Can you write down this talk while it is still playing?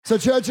So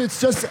church,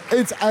 it's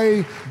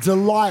a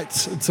delight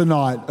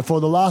tonight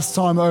for the last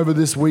time over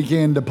this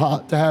weekend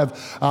to have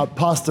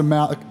Pastor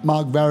Mark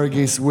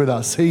Varagis with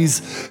us. He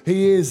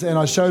is, and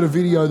I showed a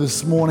video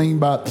this morning,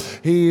 but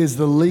he is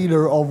the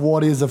leader of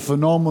what is a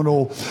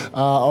phenomenal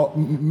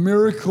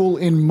miracle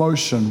in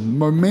motion,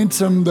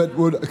 momentum that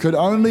could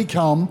only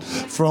come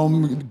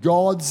from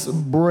God's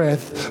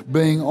breath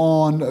being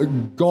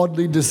on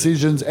godly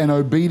decisions and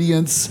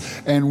obedience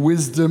and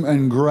wisdom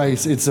and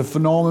grace. It's a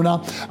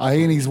phenomena.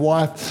 He and his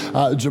wife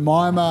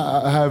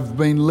Jemima have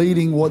been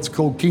leading what's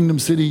called Kingdom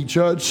City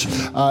Church.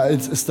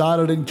 It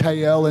started in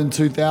KL in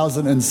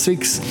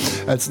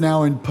 2006. It's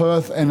now in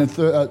Perth and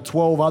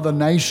 12 other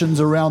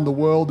nations around the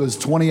world. There's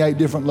 28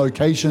 different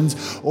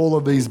locations. All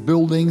of these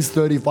buildings,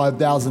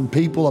 35,000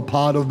 people are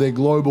part of their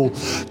global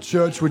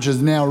church, which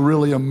is now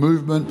really a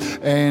movement.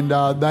 And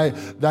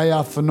they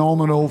are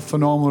phenomenal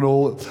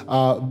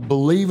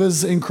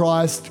believers in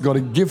Christ, got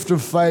a gift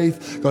of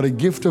faith, got a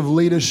gift of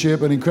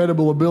leadership, an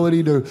incredible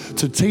ability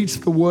to teach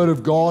the Word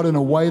of God in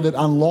a way that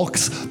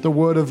unlocks the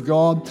Word of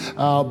God.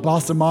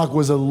 Pastor Mark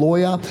was a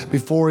lawyer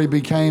before he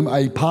became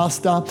a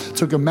pastor,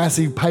 took a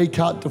massive pay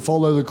cut to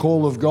follow the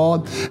call of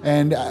God,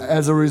 and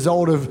as a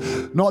result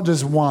of not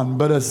just one,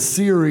 but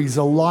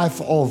a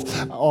life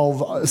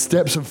of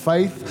steps of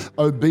faith,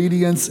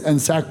 obedience, and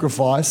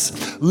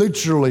sacrifice.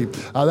 Literally,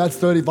 that's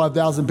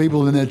 35,000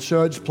 people in their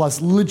church,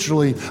 plus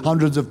literally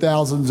hundreds of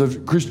thousands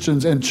of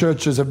Christians and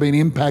churches have been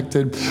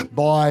impacted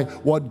by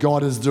what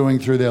God is doing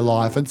through their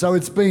life. And so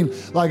it's been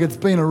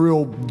a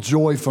real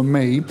joy for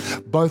me,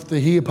 both to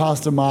hear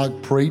Pastor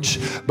Mark preach,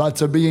 but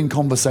to be in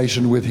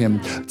conversation with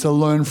him, to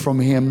learn from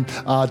him,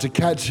 to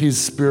catch his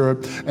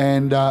spirit,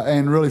 and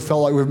really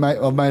felt like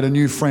I've made a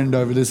new friend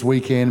over this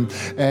weekend,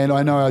 and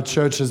I know our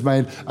church has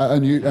made a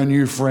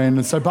new friend.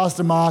 And so,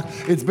 Pastor Mark,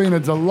 it's been a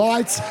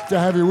delight to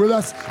have you with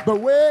us,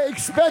 but we're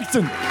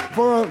expectant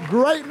for a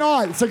great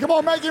night. So come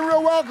on, make him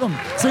real welcome.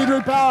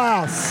 C3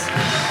 Powerhouse.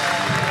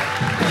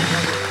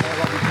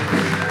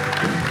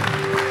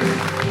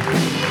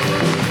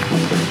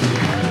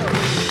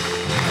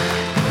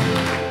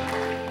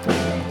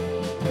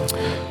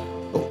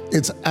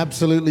 It's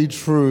absolutely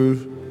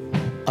true.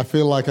 I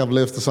feel like I've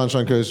left the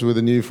Sunshine Coast with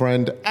a new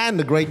friend and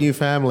a great new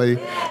family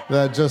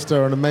that just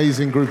are an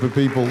amazing group of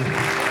people.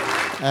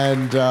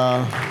 And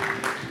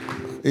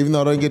even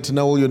though I don't get to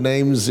know all your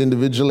names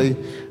individually,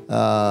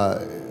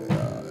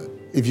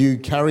 if you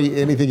carry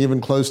anything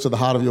even close to the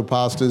heart of your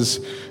pastors,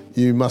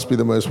 you must be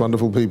the most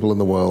wonderful people in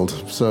the world.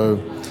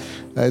 So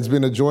it's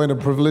been a joy and a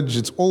privilege.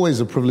 It's always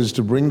a privilege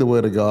to bring the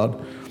Word of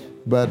God,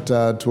 but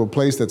to a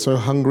place that's so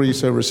hungry,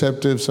 so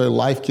receptive, so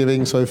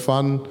life-giving, so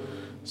fun,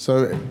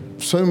 so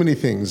many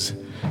things.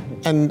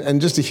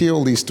 And just to hear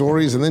all these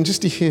stories, and then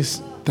just to hear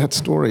that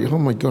story, oh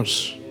my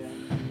gosh.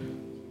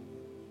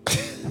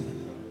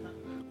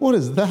 What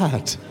is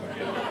that?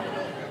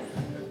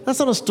 That's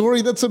not a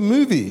story, that's a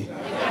movie.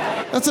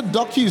 That's a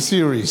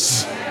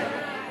docu-series.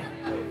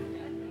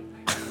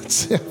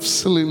 It's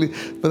absolutely,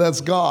 but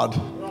that's God.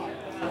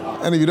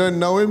 And if you don't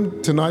know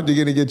Him, tonight you're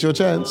going to get your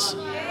chance.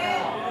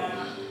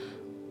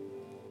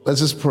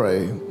 Let's just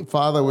pray.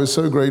 Father, we're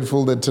so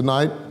grateful that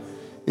tonight,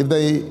 if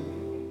they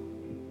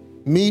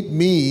meet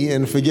me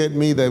and forget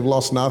me, they've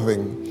lost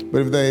nothing.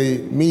 But if they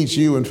meet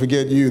you and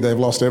forget you, they've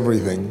lost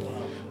everything.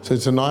 So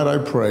tonight I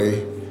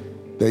pray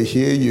they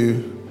hear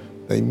you,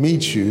 they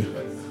meet you,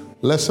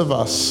 less of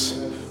us,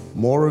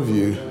 more of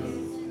you.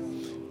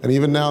 And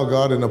even now,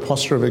 God, in a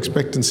posture of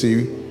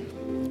expectancy,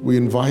 we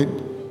invite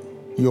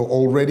your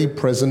already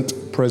present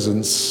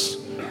presence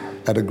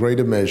at a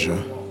greater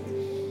measure.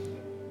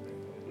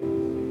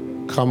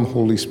 Come,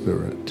 Holy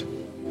Spirit.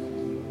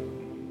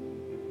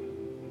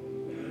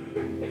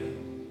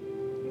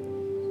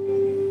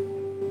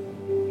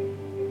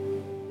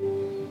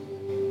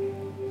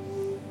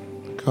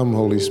 Come,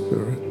 Holy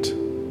Spirit.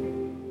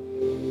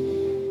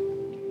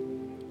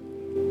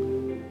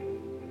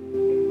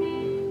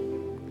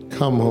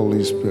 Come,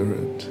 Holy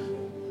Spirit.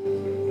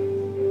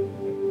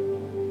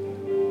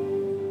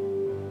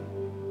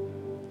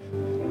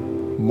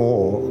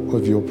 More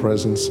of your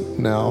presence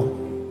now.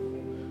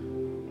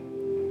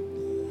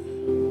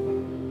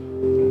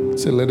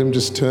 So let him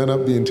just turn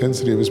up the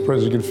intensity of his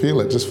presence. You can feel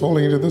it just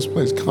falling into this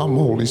place. Come,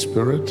 Holy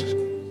Spirit.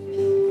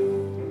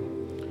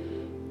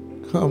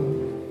 Come.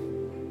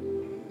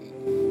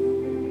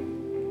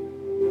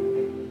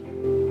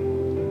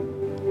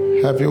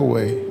 Have your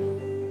way.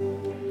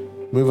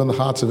 Move on the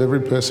hearts of every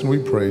person we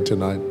pray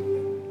tonight.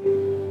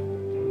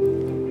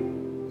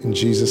 In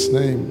Jesus'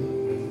 name.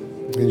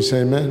 Can you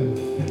say amen?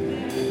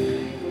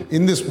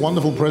 In this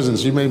wonderful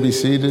presence, you may be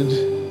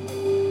seated.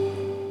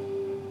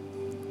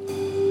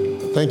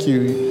 Thank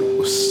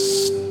you.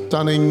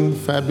 Stunning,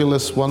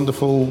 fabulous,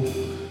 wonderful,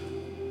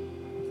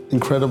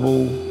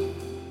 incredible,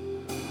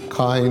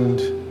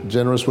 kind,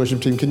 generous worship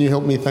team. Can you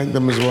help me thank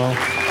them as well?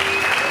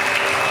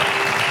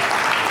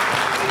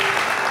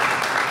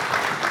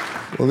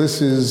 Well,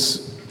 this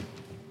is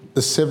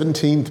the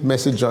 17th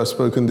message I've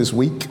spoken this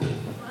week.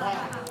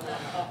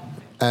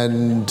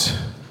 And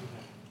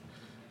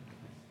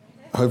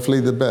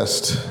hopefully the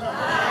best.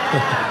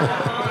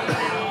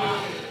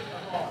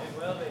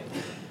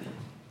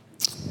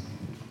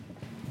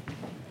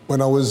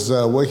 When I was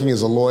working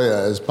as a lawyer,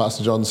 as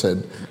Pastor John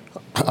said,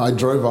 I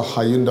drove a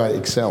Hyundai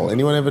Excel.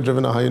 Anyone ever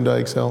driven a Hyundai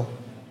Excel?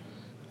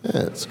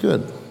 Yeah, it's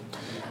good.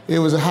 It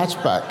was a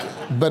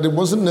hatchback, but it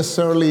wasn't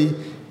necessarily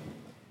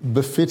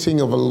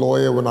befitting of a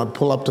lawyer when I'd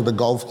pull up to the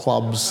golf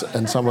clubs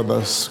and some of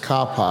those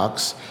car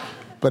parks,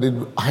 but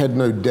I had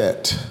no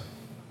debt.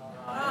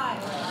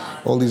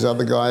 All these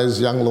other guys,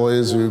 young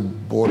lawyers who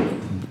bought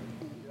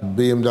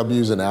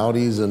BMWs and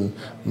Audis and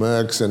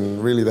Mercs,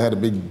 and really they had a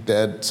big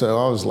debt. So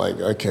I was like,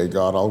 okay,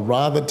 God, I'll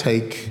rather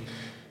take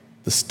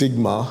the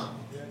stigma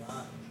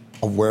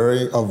of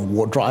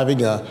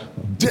driving a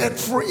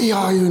debt-free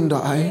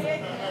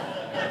Hyundai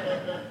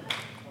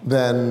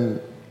than,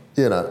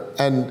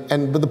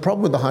 but the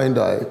problem with the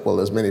Hyundai, well,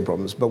 there's many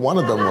problems, but one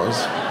of them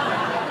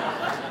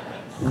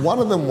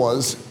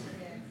was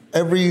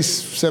every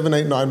 7,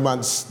 8, 9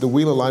 months, the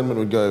wheel alignment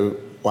would go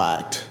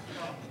whacked.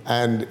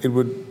 And it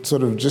would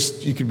sort of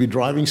you could be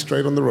driving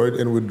straight on the road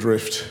and it would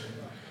drift.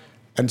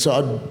 And so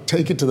I'd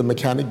take it to the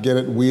mechanic, get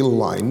it wheel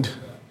aligned,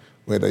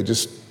 where they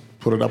just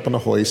put it up on a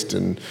hoist,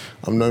 and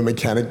I'm no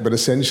mechanic, but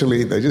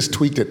essentially they just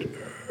tweaked it,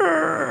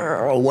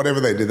 or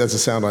whatever they did, that's the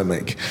sound I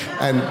make.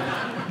 And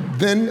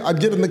then I'd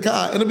get in the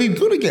car and it'd be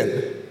good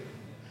again.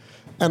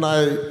 And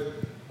I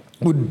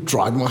would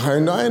drive my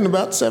Hyundai, and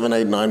about 7,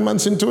 8, 9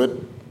 months into it,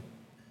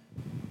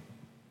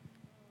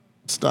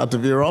 start to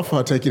veer off,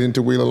 I'd take it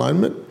into wheel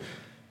alignment.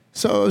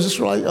 So I was just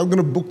like, I'm going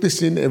to book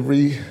this in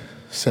every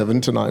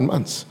 7 to 9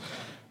 months.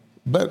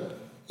 But,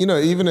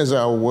 even as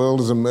our world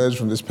has emerged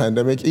from this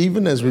pandemic,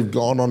 even as we've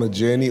gone on a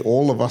journey,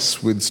 all of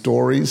us with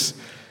stories,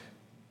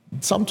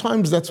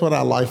 sometimes that's what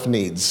our life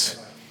needs.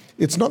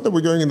 It's not that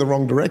we're going in the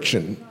wrong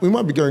direction. We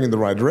might be going in the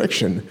right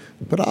direction,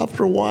 but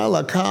after a while,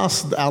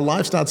 our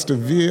life starts to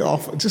veer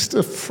off just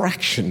a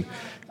fraction.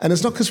 And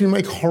it's not because we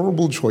make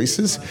horrible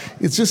choices.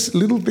 It's just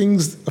little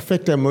things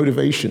affect our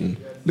motivation.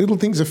 Little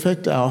things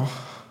affect our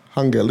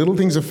hunger. Little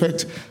things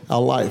affect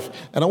our life.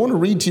 And I want to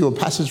read to you a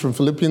passage from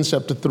Philippians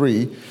chapter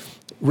 3,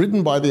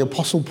 written by the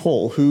Apostle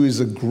Paul, who is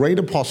a great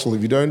apostle.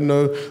 If you don't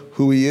know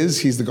who he is,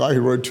 he's the guy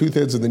who wrote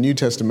 2/3 of the New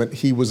Testament.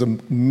 He was a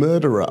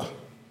murderer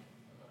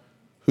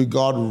who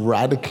God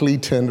radically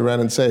turned around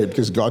and saved,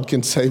 because God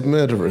can save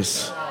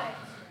murderers.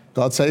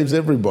 God saves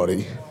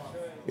everybody,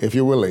 if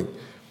you're willing.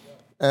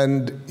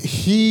 And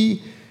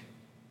he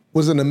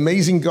was an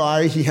amazing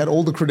guy. He had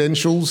all the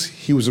credentials.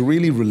 He was a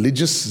really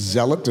religious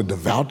zealot, a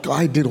devout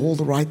guy, did all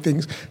the right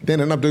things, then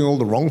ended up doing all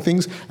the wrong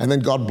things, and then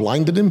God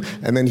blinded him,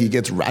 and then he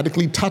gets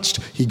radically touched.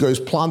 He goes,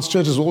 plants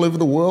churches all over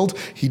the world.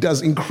 He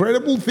does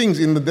incredible things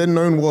in the then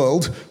known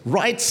world,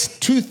 writes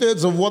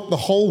 2/3 of what the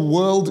whole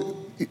world,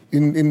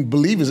 in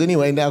believers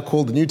anyway, now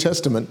called the New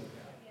Testament.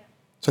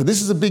 So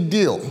this is a big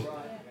deal.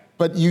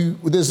 But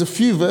there's a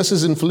few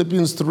verses in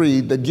Philippians 3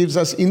 that gives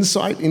us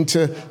insight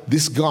into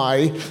this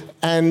guy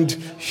and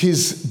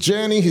his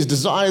journey, his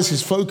desires,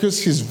 his focus,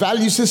 his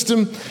value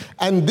system.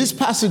 And this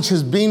passage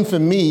has been, for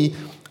me,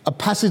 a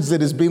passage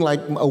that has been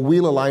like a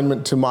wheel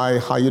alignment to my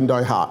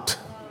Hyundai heart.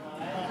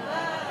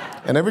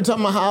 And every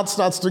time my heart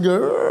starts to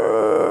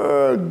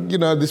go,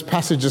 this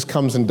passage just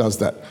comes and does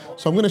that.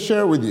 So I'm going to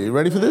share it with you.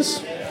 Ready for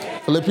this?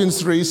 Philippians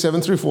 3,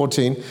 7 through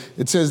 14.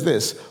 It says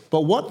this: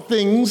 "But what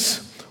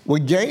things were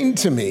gained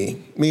to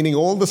me," meaning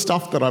all the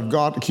stuff that I've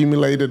got,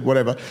 accumulated,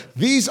 whatever,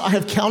 "these I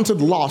have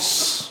counted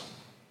loss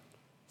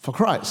for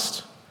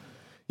Christ.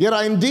 Yet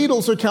I indeed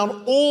also count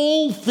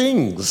all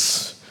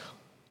things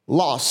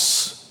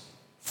loss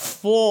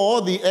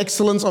for the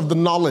excellence of the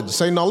knowledge."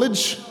 Say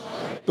knowledge.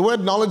 The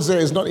word knowledge there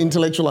is not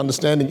intellectual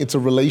understanding, it's a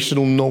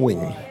relational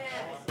knowing.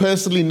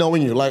 Personally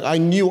knowing you. Like I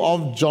knew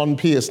of John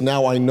Pierce,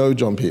 now I know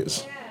John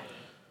Pierce.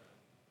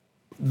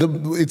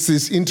 It's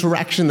this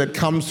interaction that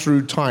comes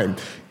through time.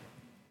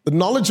 "The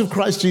knowledge of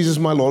Christ Jesus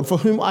my Lord, for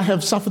whom I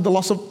have suffered the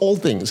loss of all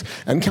things,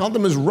 and count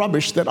them as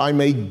rubbish that I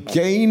may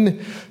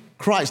gain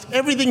Christ."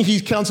 Everything he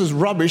counts as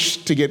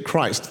rubbish to get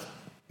Christ.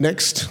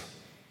 Next.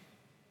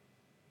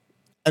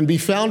 "And be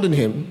found in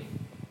him,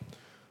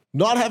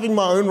 not having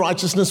my own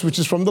righteousness which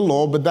is from the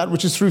law, but that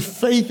which is through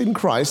faith in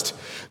Christ,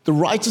 the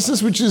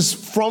righteousness which is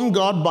from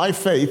God by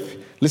faith."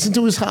 Listen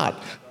to his heart.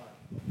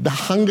 The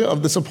hunger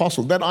of this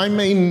apostle, "that I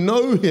may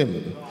know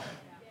him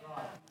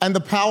and the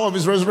power of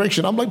his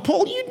resurrection." I'm like,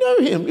 Paul, you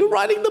know him. You're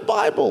writing the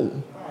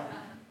Bible.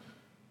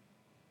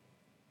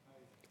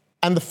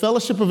 "And the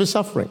fellowship of his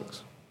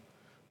sufferings,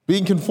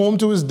 being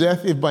conformed to his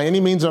death, if by any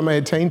means I may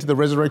attain to the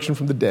resurrection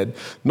from the dead.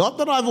 Not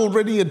that I've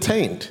already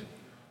attained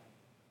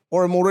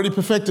or am already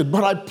perfected,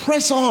 but I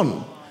press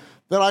on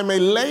that I may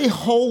lay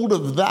hold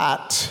of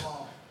that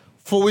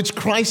for which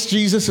Christ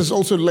Jesus has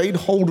also laid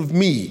hold of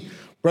me.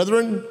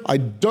 Brethren, I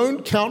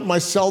don't count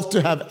myself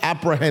to have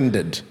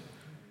apprehended.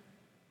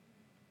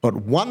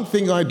 But one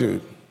thing I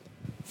do,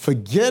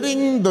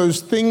 forgetting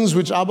those things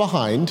which are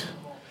behind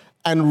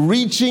and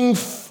reaching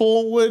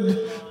forward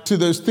to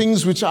those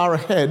things which are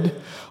ahead,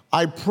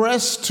 I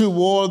press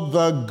toward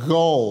the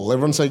goal."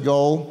 Everyone say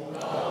goal.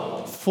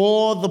 Goal.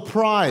 "For the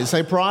prize."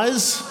 Say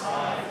prize.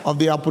 Prize. of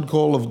the upward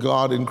call of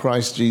God in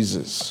Christ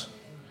Jesus.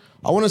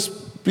 I want to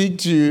speak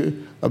to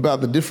you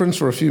about the difference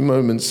for a few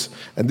moments,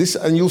 and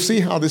you'll see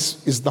how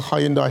this is the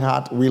Hyundai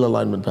heart wheel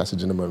alignment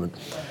passage in a moment.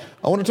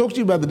 I want to talk to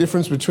you about the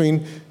difference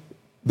between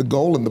the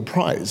goal and the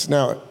prize.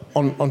 Now,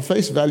 on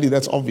face value,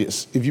 that's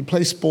obvious. If you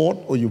play sport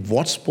or you've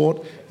watched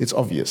sport, it's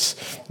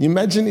obvious. You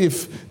imagine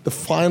if the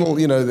final,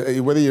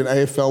 whether you're in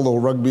AFL or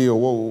rugby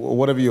or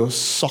whatever your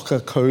soccer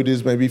code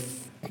is, maybe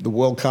the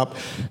World Cup,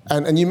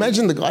 and you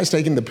imagine the guy's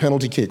taking the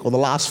penalty kick or the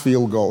last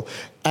field goal,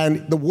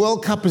 and the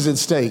World Cup is at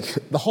stake.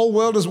 The whole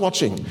world is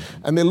watching,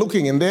 and they're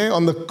looking, and there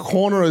on the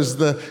corner is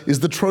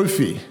the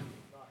trophy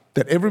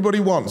that everybody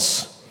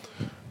wants.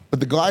 But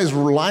the guy's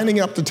lining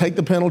up to take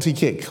the penalty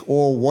kick,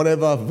 or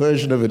whatever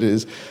version of it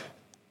is.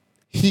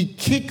 He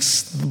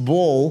kicks the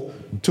ball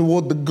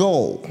toward the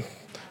goal.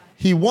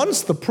 He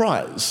wants the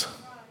prize.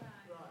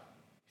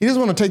 He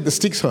doesn't want to take the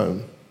sticks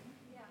home.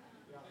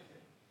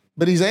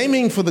 But he's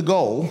aiming for the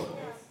goal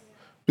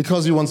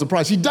because he wants the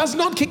prize. He does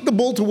not kick the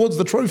ball towards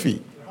the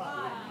trophy.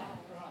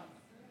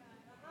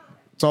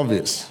 It's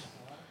obvious.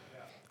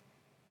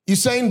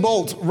 Usain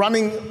Bolt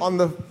running on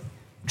the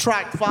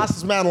track,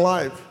 fastest man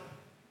alive.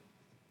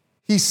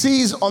 He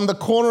sees on the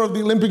corner of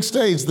the Olympic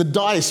stage the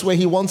dice where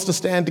he wants to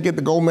stand to get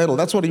the gold medal.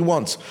 That's what he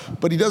wants.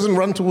 But he doesn't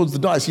run towards the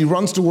dice. He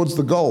runs towards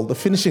the goal, the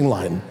finishing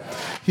line.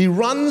 He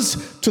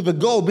runs to the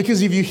goal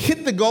because if you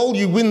hit the goal,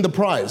 you win the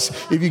prize.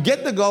 If you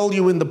get the goal,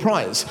 you win the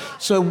prize.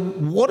 So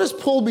what has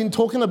Paul been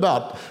talking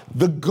about?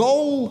 The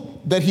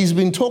goal that he's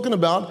been talking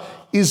about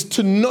is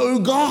to know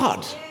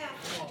God.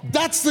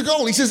 That's the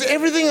goal. He says,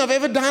 everything I've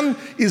ever done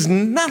is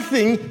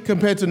nothing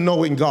compared to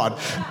knowing God.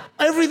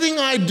 Everything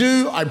I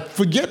do, I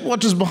forget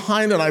what is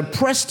behind it. I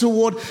press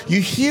toward.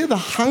 You hear the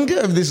hunger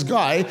of this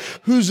guy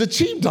who's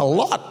achieved a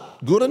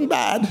lot, good and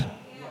bad.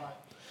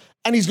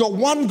 And he's got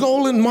one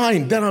goal in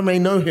mind, that I may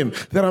know him,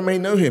 that I may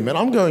know him. And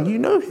I'm going, you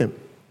know him.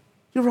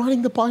 You're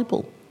writing the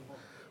Bible.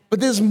 But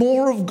there's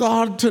more of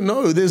God to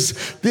know. There's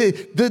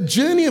the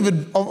journey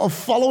of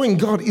following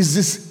God is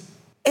this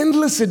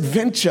endless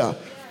adventure.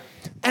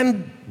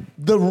 And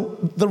the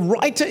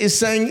writer is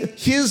saying,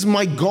 here's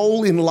my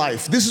goal in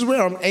life. This is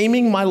where I'm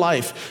aiming my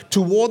life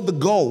toward the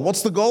goal.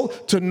 What's the goal?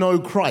 To know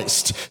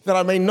Christ, that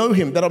I may know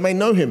him, that I may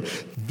know him.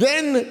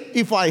 Then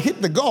if I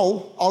hit the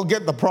goal, I'll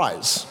get the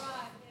prize.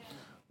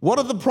 What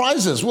are the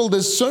prizes? Well,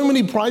 there's so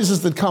many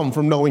prizes that come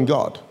from knowing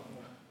God.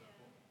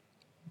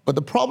 But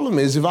the problem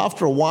is, if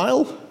after a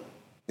while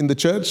in the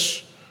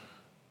church,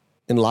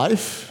 in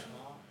life,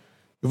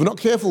 if we're not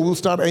careful, we'll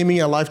start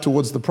aiming our life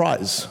towards the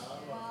prize.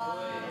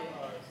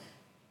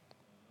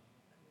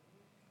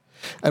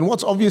 And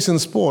what's obvious in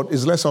sport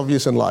is less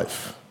obvious in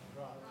life.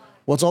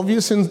 What's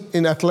obvious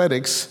in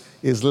athletics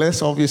is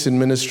less obvious in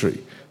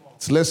ministry.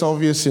 It's less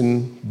obvious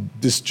in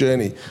this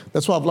journey.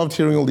 That's why I've loved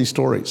hearing all these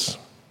stories.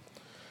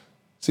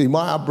 See,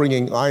 my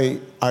upbringing, I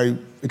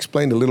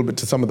explained a little bit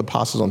to some of the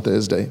pastors on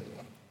Thursday.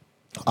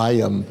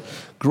 I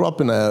grew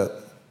up in a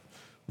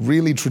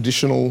really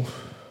traditional,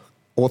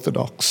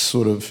 orthodox,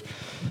 sort of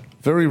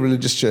very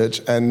religious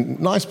church, and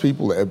nice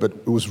people there, but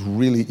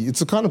it's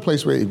the kind of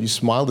place where if you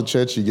smile at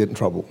church, you get in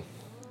trouble.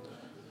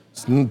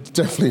 It's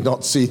definitely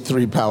not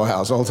C3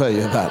 powerhouse, I'll tell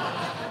you that.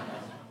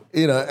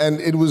 And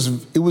it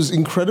was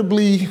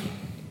incredibly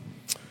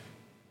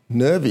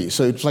nervy.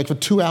 So it's like for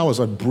 2 hours,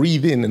 I'd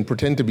breathe in and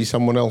pretend to be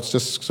someone else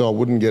just so I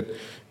wouldn't get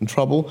in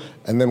trouble.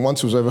 And then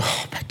once it was over,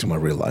 back to my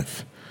real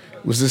life.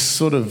 It was this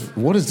sort of,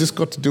 what has this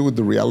got to do with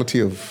the reality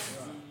of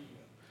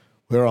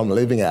where I'm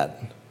living at?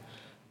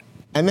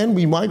 And then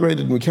we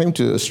migrated and we came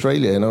to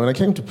Australia. And when I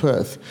came to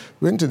Perth,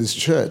 we went to this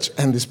church.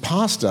 And this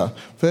pastor,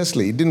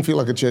 firstly, it didn't feel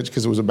like a church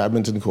because it was a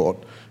badminton court.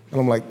 And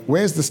I'm like,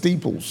 where's the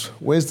steeples?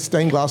 Where's the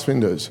stained glass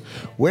windows?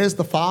 Where's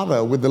the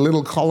father with the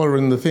little collar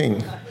and the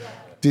thing?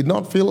 Did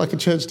not feel like a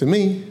church to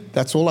me.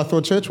 That's all I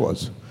thought church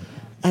was.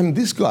 And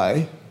this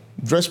guy,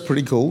 dressed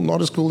pretty cool,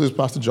 not as cool as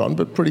Pastor John,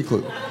 but pretty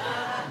cool.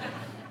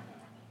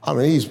 I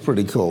mean, he's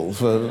pretty cool,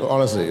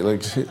 honestly.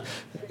 Like,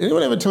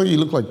 anyone ever tell you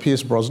look like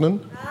Pierce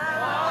Brosnan?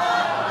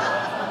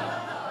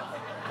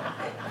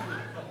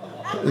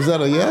 Is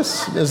that a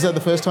yes? Is that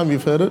the first time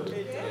you've heard it?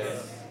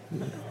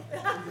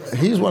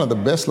 He's one of the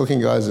best looking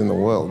guys in the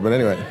world. But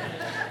anyway.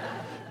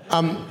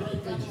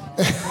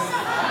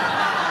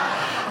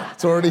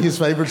 It's already his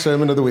favorite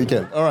sermon of the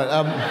weekend. All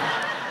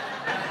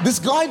right. This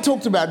guy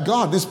talked about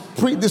God.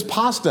 This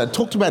pastor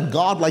talked about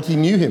God like he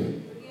knew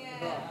him.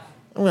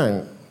 I'm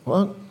going,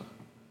 what?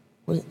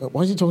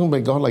 Why is he talking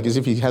about God like as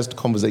if he has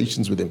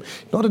conversations with him?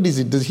 Not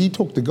only does he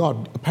talk to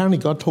God, apparently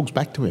God talks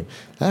back to him.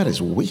 That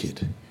is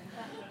weird.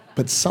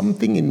 But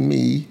something in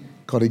me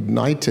got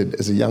ignited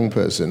as a young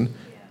person,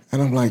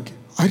 and I'm like,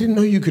 I didn't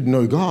know you could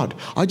know God.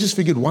 I just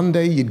figured one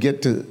day you'd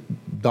get to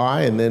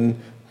die and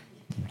then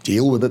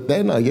deal with it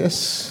then, I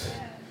guess.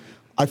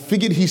 I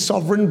figured he's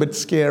sovereign but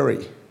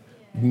scary.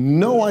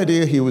 No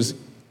idea he was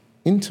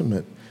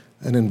intimate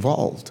and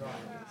involved,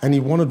 and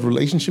he wanted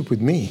relationship with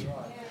me.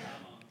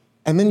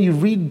 And then you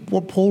read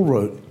what Paul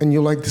wrote, and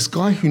you're like, this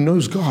guy who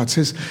knows God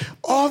says,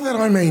 oh, that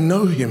I may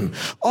know him.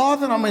 Oh,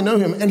 that I may know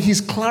him. And he's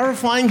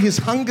clarifying his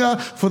hunger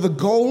for the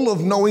goal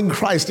of knowing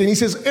Christ. And he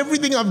says,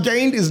 everything I've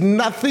gained is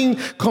nothing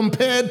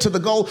compared to the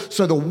goal.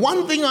 So the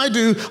one thing I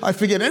do, I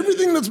forget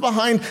everything that's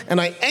behind, and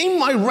I aim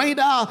my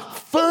radar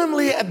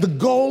firmly at the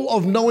goal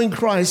of knowing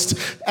Christ.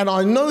 And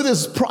I know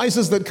there's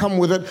prizes that come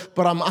with it,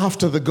 but I'm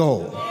after the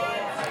goal.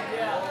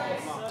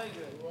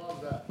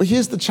 But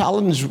here's the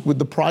challenge with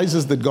the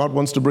prizes that God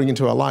wants to bring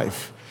into our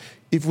life.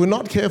 If we're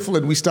not careful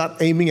and we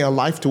start aiming our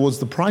life towards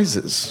the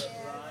prizes,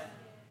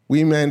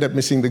 we may end up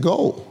missing the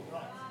goal.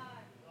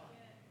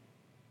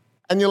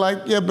 And you're like,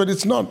 yeah, but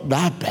it's not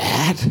that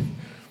bad.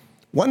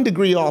 1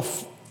 degree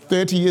off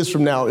 30 years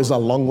from now is a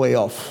long way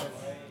off.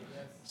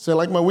 So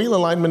like my wheel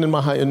alignment in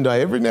my Hyundai,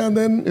 every now and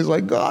then is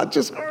like, God,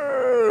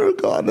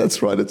 God,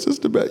 that's right. It's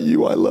just about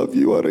you. I love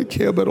you. I don't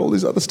care about all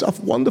this other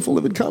stuff. Wonderful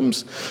if it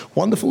comes.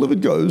 Wonderful if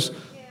it goes.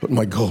 But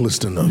my goal is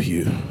to know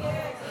you.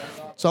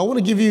 So I want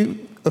to give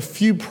you a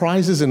few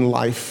prizes in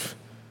life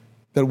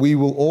that we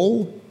will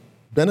all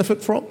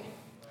benefit from.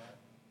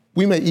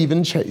 We may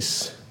even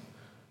chase,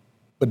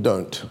 but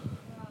don't,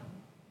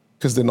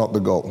 because they're not the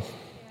goal.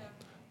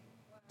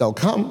 They'll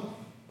come,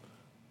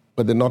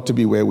 but they're not to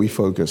be where we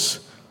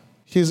focus.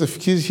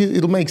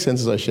 It'll make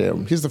sense as I share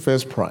them. Here's the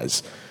first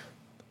prize.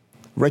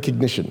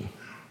 Recognition.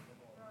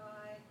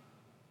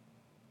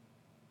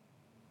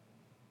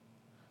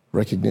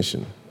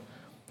 Recognition.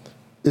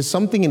 There's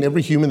something in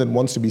every human that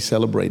wants to be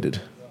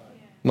celebrated,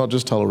 not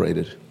just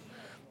tolerated.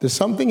 There's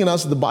something in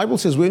us, the Bible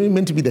says we're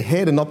meant to be the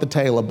head and not the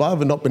tail,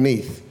 above and not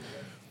beneath.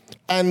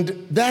 And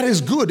that is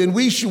good, and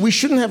we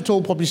shouldn't have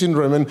tall poppy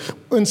syndrome. And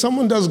when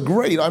someone does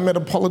great, I met a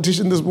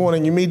politician this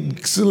morning, you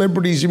meet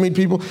celebrities, you meet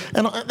people,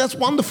 and that's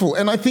wonderful.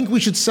 And I think we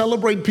should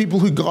celebrate people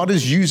who God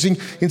is using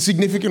in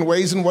significant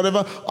ways and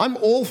whatever. I'm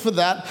all for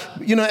that,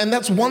 and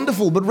that's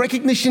wonderful. But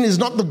recognition is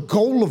not the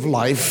goal of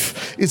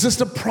life. It's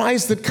just a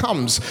prize that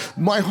comes.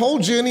 My whole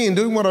journey in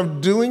doing what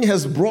I'm doing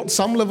has brought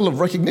some level of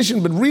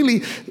recognition, but really,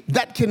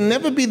 that can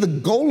never be the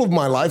goal of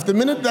my life. The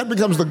minute that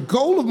becomes the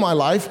goal of my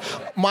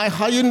life, my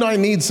Hyundai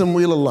needs some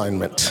wheel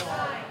alignment.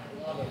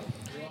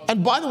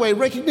 And by the way,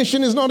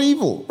 recognition is not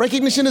evil.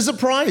 Recognition is a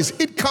prize.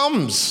 It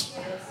comes,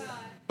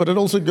 but it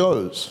also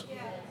goes.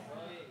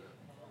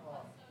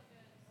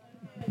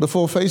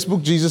 Before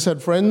Facebook, Jesus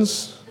had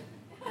friends.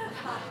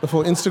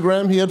 Before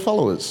Instagram, he had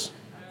followers.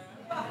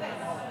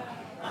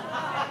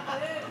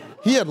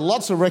 He had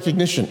lots of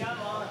recognition.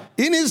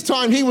 In his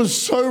time, he was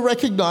so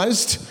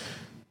recognized,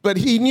 but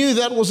he knew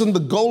that wasn't the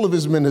goal of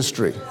his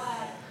ministry.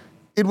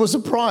 It was a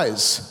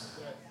prize.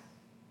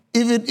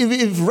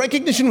 If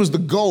recognition was the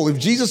goal, if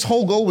Jesus'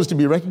 whole goal was to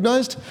be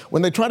recognized,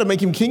 when they tried to make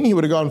him king, he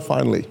would have gone,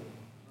 finally,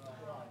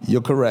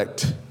 you're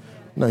correct.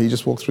 No, he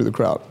just walked through the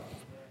crowd.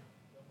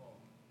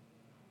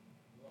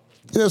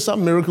 There's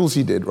some miracles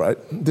he did, right?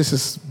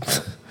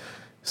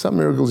 Some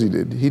miracles he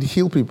did. He'd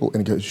heal people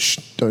and he'd go, shh,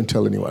 don't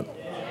tell anyone.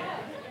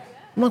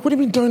 I'm like, what do you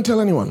mean don't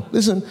tell anyone?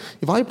 Listen,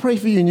 if I pray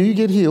for you and you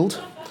get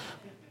healed,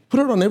 put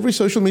it on every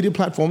social media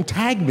platform,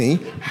 tag me,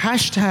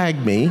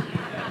 hashtag me.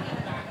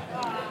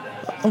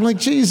 I'm like,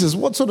 Jesus,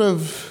 what sort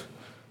of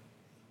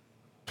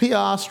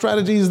PR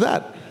strategy is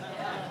that?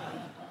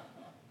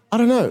 I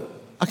don't know.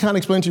 I can't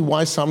explain to you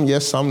why some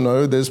yes, some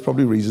no. There's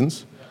probably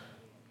reasons.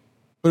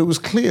 But it was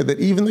clear that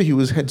even though he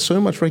had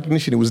so much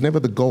recognition, it was never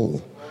the goal.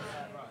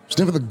 It was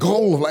never the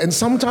goal of life. And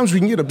sometimes we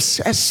can get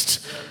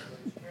obsessed.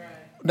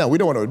 Now, we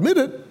don't want to admit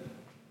it,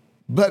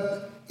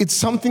 but it's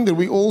something that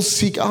we all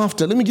seek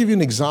after. Let me give you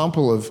an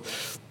example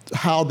of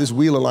how this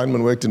wheel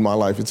alignment worked in my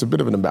life. It's a bit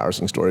of an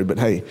embarrassing story, but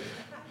hey,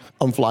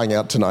 I'm flying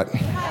out tonight.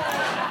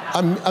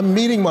 I'm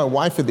meeting my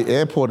wife at the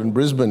airport in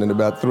Brisbane in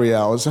about 3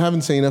 hours. I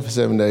haven't seen her for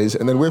 7 days.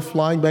 And then we're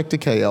flying back to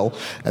KL.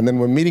 And then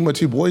we're meeting my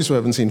 2 boys who I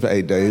haven't seen for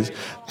 8 days.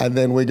 And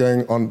then we're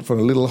going on for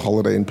a little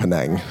holiday in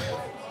Penang.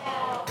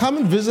 Come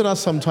and visit us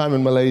sometime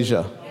in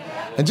Malaysia.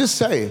 And just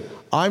say,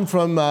 I'm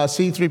from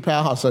C3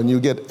 Powerhouse, and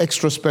you'll get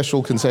extra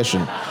special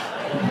concession.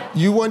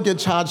 You won't get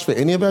charged for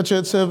any of our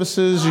church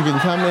services. You can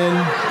come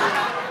in.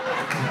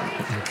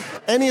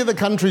 Any of the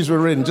countries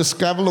we're in, just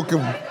have a look,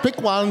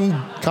 pick one,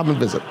 come and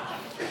visit.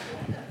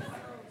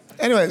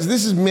 Anyways,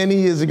 this is many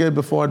years ago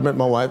before I'd met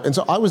my wife, and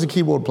so I was a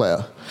keyboard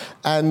player.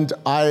 And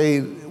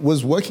I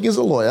was working as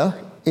a lawyer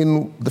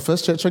in the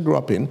first church I grew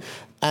up in,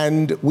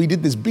 and we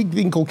did this big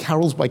thing called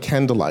Carols by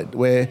Candlelight,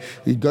 where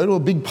you'd go to a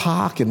big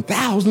park and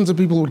thousands of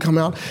people would come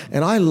out,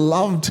 and I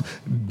loved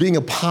being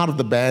a part of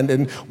the band.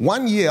 And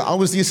one year, I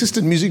was the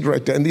assistant music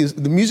director, and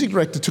the music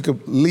director took a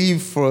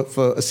leave for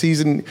a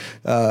season.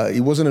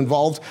 He wasn't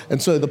involved, and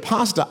so the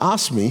pastor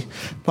asked me,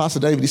 Pastor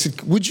David, he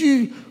said, would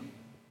you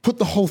put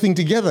the whole thing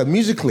together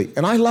musically?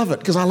 And I love it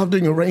because I love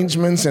doing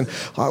arrangements, and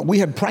we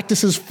had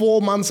practices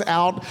 4 months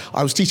out.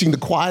 I was teaching the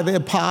choir their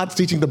parts,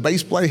 teaching the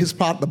bass player his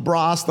part, the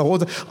brass, the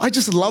horn. I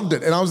just loved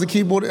it, and I was the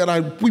keyboard,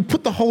 and we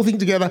put the whole thing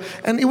together,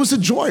 and it was a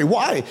joy.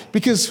 Why?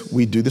 Because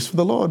we do this for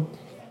the Lord,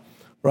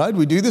 right?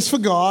 We do this for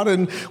God,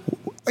 and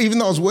Even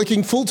though I was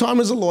working full-time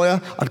as a lawyer,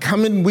 I'd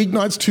come in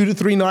weeknights, 2 to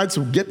 3 nights,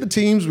 we'd get the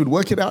teams, we'd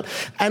work it out,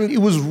 and it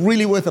was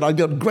really worth it. I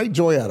got great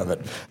joy out of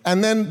it.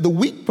 And then the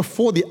week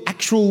before the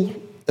actual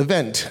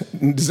event,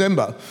 in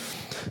December,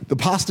 the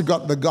pastor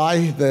got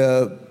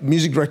the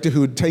music director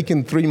who had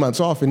taken 3 months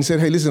off, and he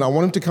said, hey, listen, I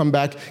want him to come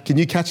back. Can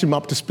you catch him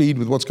up to speed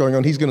with what's going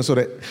on? He's going to sort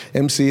of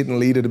MC it and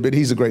lead it a bit.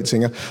 He's a great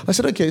singer. I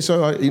said, okay.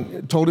 So I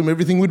told him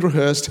everything we'd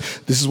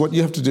rehearsed. This is what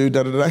you have to do,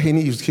 da-da-da. And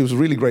he was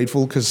really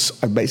grateful because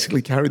I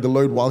basically carried the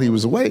load while he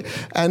was away.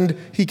 And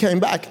he came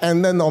back.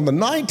 And then on the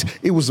night,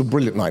 it was a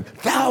brilliant night.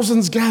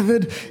 Thousands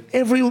gathered.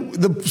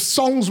 The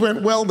songs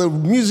went well. The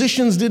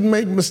musicians didn't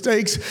make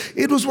mistakes.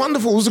 It was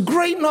wonderful. It was a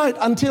great night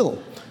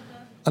until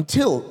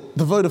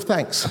the vote of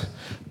thanks,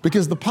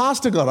 because the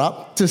pastor got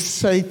up to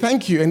say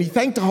thank you, and he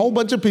thanked a whole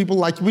bunch of people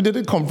like we did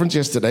at conference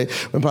yesterday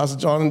when Pastor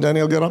John and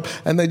Daniel got up,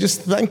 and they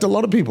just thanked a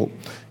lot of people.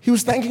 He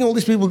was thanking all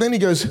these people. Then he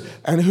goes,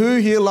 and who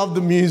here loved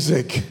the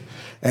music?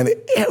 And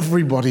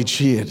everybody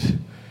cheered.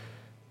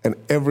 And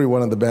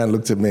everyone in the band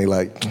looked at me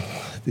like,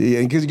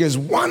 because he goes,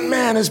 one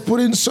man has put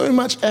in so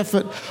much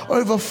effort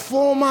over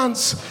 4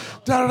 months,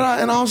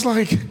 and I was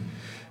like,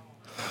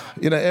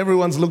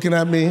 everyone's looking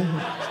at me.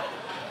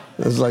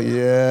 It's like,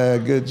 yeah,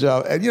 good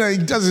job. And, he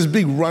does this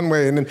big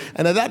runway. And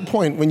at that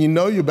point, when you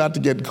know you're about to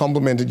get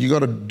complimented, you got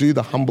to do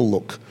the humble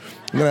look.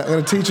 I'm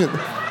going to teach it.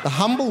 The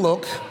humble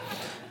look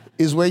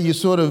is where you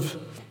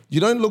you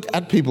don't look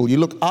at people. You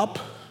look up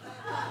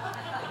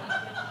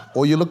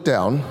or you look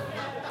down.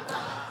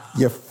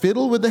 You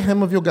fiddle with the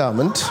hem of your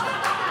garment.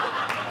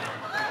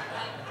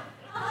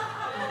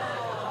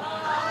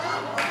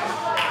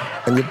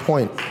 And you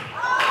point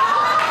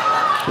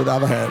with the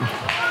other hand.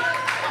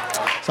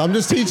 So I'm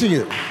just teaching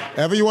you.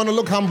 Ever you want to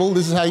look humble,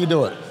 this is how you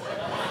do it.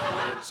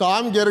 So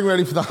I'm getting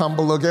ready for the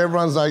humble look.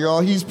 Everyone's like,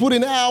 oh, he's put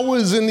in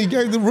hours and he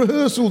gave the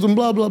rehearsals and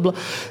blah, blah, blah.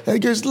 And he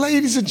goes,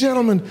 ladies and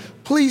gentlemen,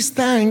 please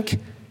thank.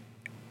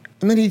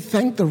 And then he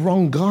thanked the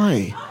wrong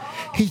guy.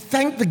 He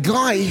thanked the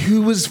guy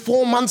who was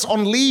 4 months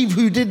on leave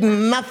who did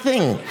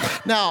nothing.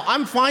 Now,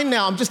 I'm fine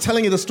now. I'm just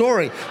telling you the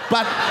story.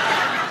 But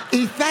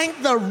he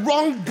thanked the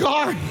wrong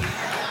guy.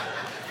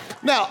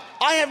 Now,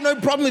 I have no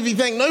problem if he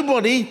thanked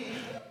nobody,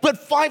 but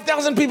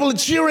 5,000 people are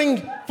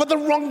cheering for the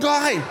wrong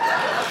guy.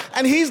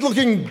 And he's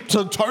looking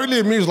totally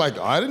amused, like,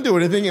 I didn't do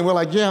anything. And we're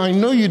like, yeah, I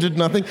know you did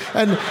nothing.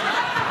 And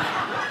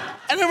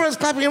everyone's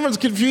clapping, everyone's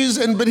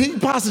confused, but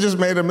pastor just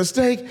made a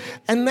mistake.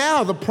 And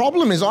now the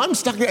problem is I'm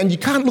stuck there, and you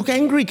can't look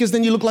angry because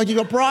then you look like you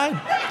got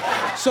pride.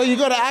 So you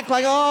got to act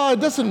like, oh, it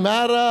doesn't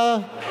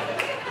matter.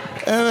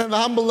 And then the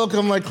humble look,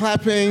 I'm like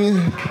clapping.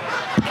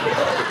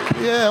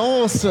 Yeah,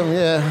 awesome,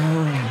 yeah.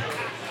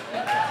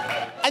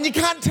 And you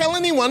can't tell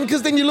anyone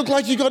because then you look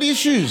like you got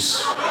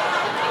issues.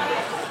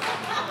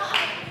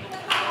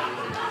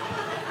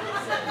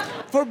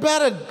 For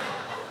about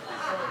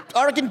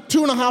I reckon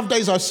 2.5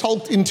 days I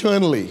sulked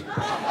internally.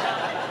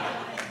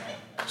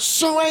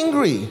 So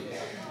angry.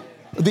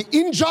 The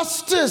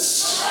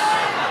injustice.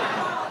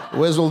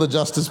 Where's all the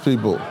justice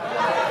people?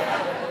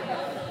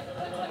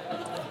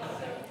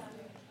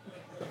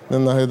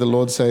 Then I heard the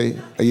Lord say,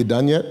 are you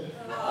done yet?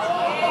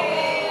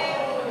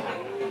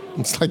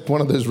 It's like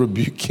one of those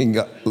rebuking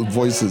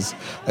voices.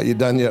 Are you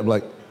done yet? I'm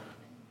like,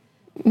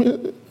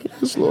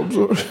 yes, Lord,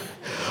 sorry.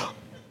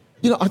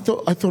 I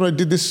thought I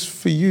did this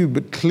for you,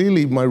 but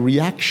clearly my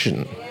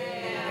reaction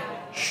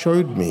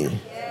showed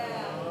me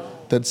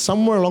that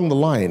somewhere along the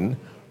line,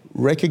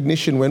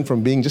 recognition went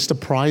from being just a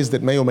prize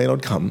that may or may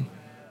not come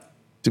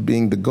to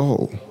being the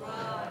goal.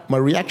 My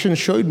reaction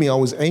showed me I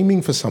was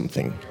aiming for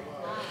something.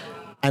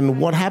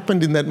 And what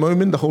happened in that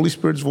moment, the Holy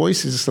Spirit's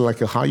voice is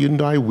like a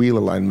Hyundai wheel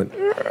alignment.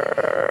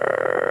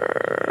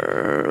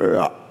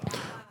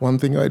 One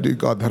thing I do,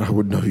 God, that I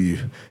would know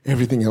you.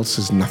 Everything else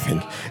is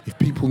nothing. If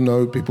people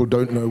know, people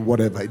don't know,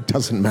 whatever, it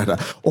doesn't matter.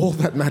 All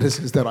that matters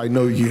is that I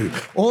know you.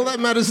 All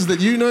that matters is that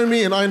you know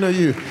me and I know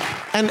you.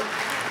 And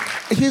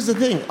here's the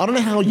thing. I don't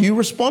know how you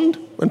respond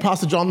when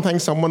Pastor John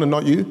thanks someone and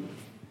not you.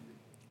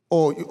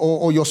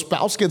 Or your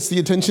spouse gets the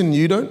attention and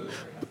you don't.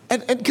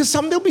 And because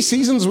there'll be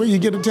seasons where you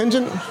get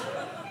attention.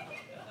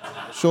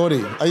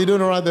 Shorty, are you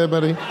doing all right there,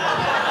 buddy?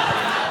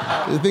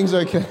 Are things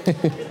okay?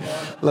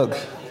 Look,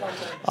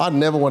 I'd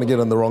never want to get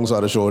on the wrong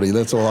side of Shorty.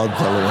 That's all I'm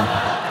telling you.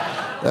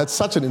 That's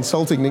such an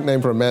insulting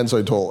nickname for a man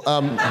so tall.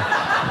 And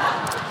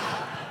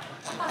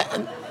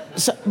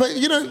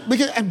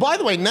by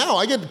the way, now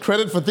I get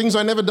credit for things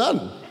I never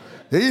done.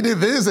 He did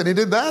this and he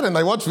did that, and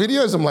I watch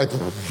videos. I'm like,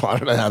 I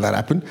don't know how that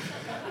happened.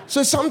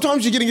 So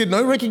sometimes you're going to get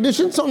no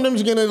recognition,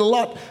 sometimes you're going to get a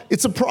lot.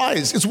 It's a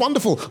prize. It's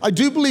wonderful. I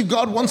do believe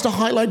God wants to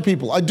highlight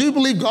people. I do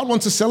believe God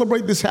wants to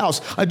celebrate this house.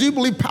 I do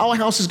believe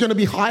Powerhouse is going to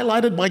be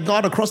highlighted by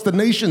God across the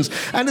nations,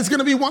 and it's going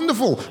to be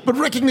wonderful. But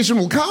recognition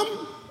will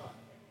come,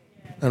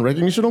 and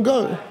recognition will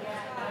go.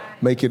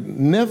 Make it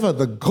never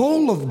the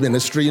goal of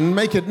ministry, and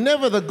make it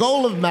never the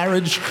goal of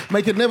marriage.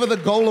 Make it never the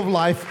goal of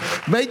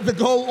life. Make the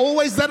goal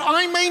always that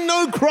I may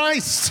know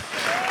Christ.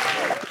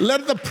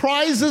 Let the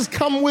prizes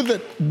come with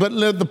it, but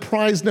let the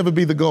prize never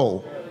be the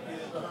goal.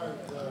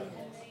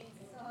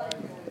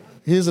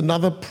 Here's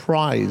another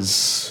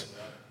prize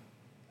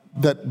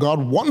that God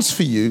wants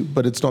for you,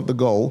 but it's not the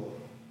goal,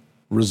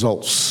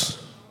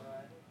 results.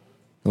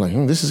 You're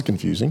like, this is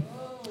confusing.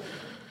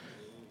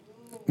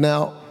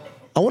 Now,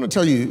 I want to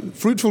tell you,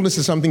 fruitfulness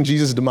is something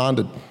Jesus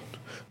demanded.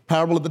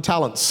 Parable of the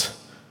talents.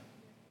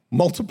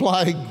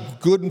 Multiply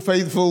good and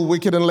faithful,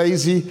 wicked and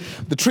lazy.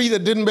 The tree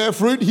that didn't bear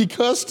fruit, he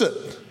cursed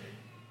it.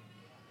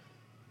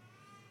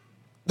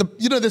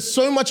 There's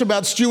so much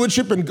about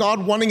stewardship and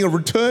God wanting a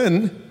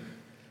return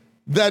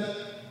that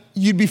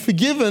you'd be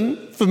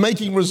forgiven for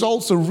making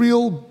results a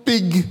real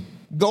big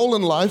goal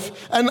in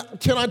life. And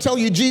can I tell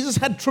you, Jesus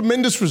had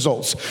tremendous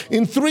results.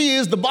 In 3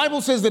 years, the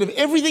Bible says that if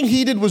everything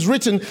he did was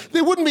written,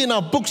 there wouldn't be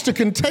enough books to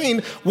contain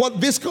what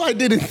this guy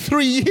did in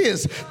 3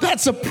 years.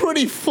 That's a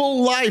pretty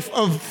full life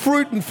of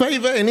fruit and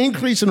favor and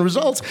increase in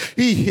results.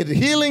 He had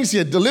healings, he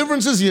had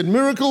deliverances, he had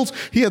miracles,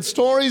 he had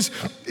stories.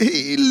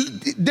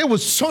 There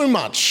was so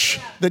much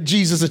that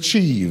Jesus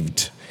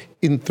achieved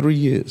in 3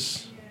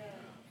 years.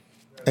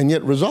 And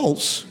yet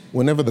results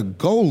were never the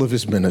goal of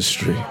his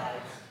ministry.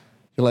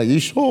 You're like, you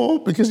sure?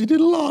 Because he did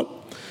a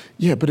lot.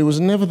 Yeah, but it was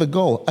never the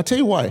goal. I tell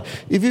you why.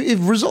 If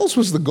results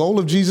was the goal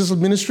of Jesus'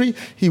 ministry,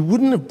 he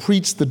wouldn't have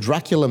preached the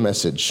Dracula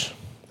message.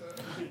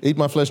 Eat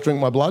my flesh, drink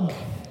my blood.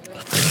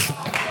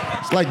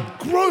 It's like,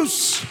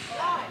 gross,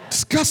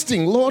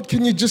 disgusting. Lord,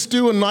 can you just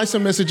do a nicer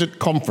message at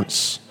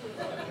conference?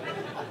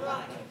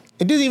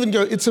 It didn't even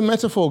go, it's a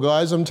metaphor,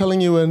 guys. I'm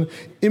telling you an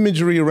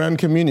imagery around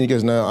communion. He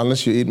goes, no,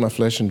 unless you eat my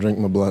flesh and drink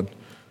my blood.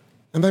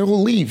 And they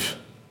all leave.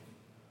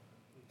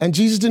 And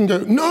Jesus didn't go,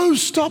 no,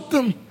 stop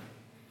them.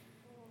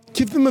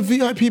 Give them a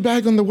VIP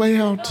bag on the way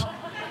out.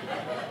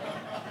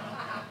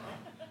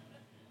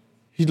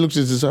 He looks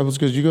at his disciples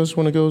and goes, you guys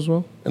want to go as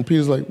well? And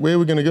Peter's like, where are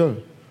we going to go?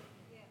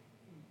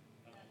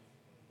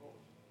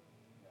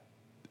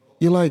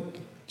 You're like,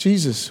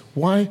 Jesus,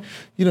 why?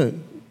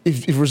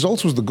 If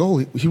results was the goal,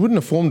 he wouldn't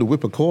have formed a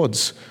whip of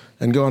cords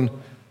and gone,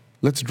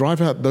 let's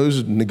drive out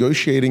those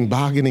negotiating,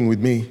 bargaining with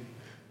me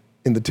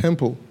in the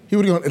temple. He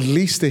would have gone, at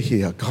least they're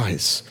here.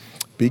 Guys,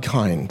 be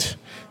kind.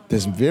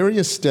 There's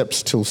various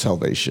steps till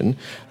salvation,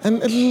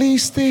 and at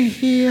least they're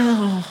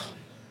here.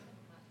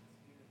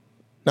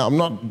 Now, I'm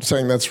not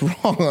saying that's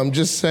wrong. I'm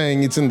just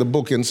saying it's in the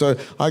book. And so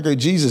I go,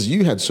 Jesus,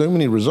 you had so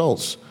many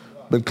results,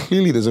 but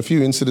clearly there's a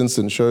few incidents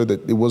that show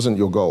that it wasn't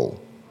your goal.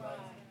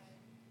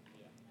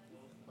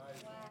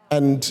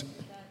 And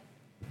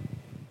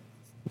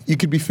you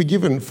could be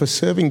forgiven for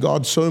serving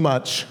God so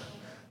much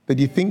that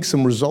you think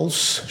some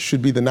results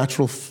should be the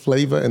natural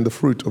flavor and the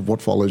fruit of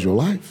what follows your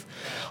life.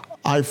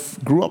 I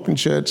grew up in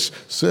church,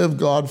 served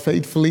God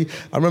faithfully.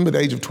 I remember at the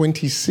age of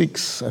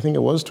 26, I think it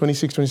was,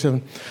 26,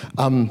 27.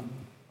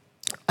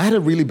 I had a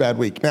really bad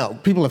week. Now,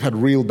 people have had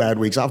real bad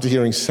weeks. After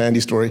hearing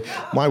Sandy's story,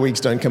 my weeks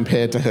don't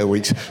compare to her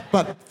weeks.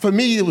 But for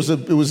me, it was a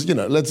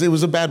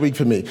bad week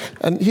for me.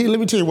 And here, let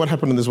me tell you what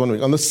happened in this 1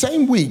 week. On the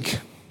same week,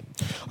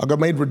 I got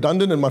made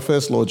redundant in my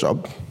first law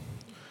job.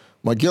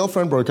 My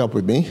girlfriend broke up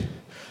with me.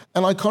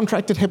 And I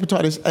contracted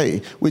hepatitis A,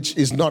 which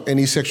is not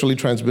any sexually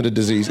transmitted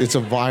disease. It's a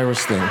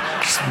virus thing.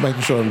 Just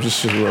making sure I'm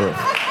just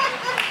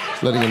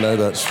letting you know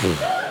that.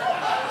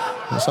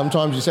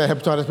 Sometimes you say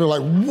hepatitis, people are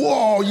like,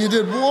 whoa, you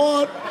did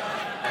what?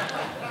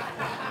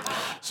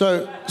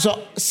 So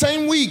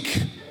same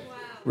week,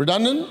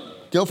 redundant,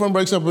 girlfriend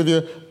breaks up with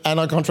you, and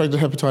I contracted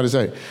hepatitis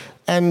A.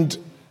 And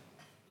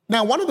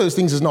now one of those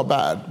things is not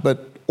bad,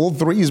 but all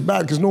three is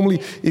bad, because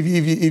normally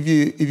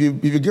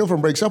if your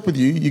girlfriend breaks up with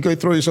you, you go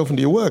throw yourself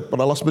into your work,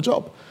 but I lost my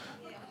job.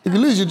 If you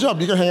lose your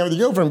job, you go hang out with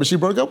your girlfriend, but she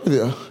broke up with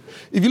you.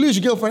 If you lose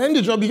your girlfriend and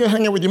your job, you go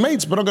hang out with your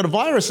mates, but I've got a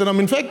virus and I'm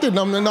infected and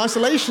I'm in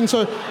isolation.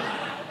 So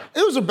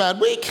it was a bad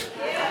week.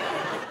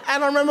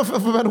 And I remember for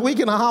about a week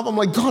and a half, I'm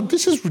like, God,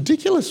 this is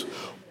ridiculous.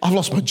 I've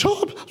lost my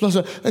job.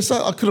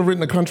 I could have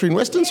written a country and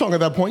western song at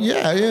that point.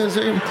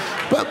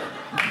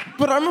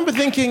 But I remember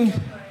thinking,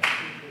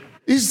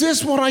 is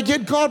this what I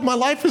get? God, my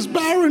life is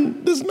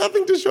barren. There's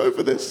nothing to show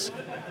for this.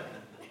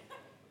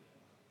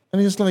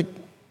 And he's like,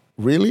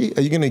 really?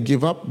 Are you going to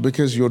give up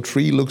because your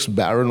tree looks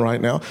barren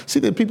right now? See,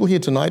 there are people here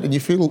tonight and you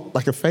feel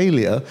like a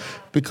failure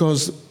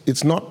because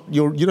it's not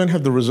you don't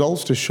have the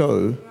results to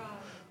show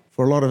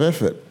for a lot of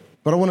effort.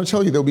 But I want to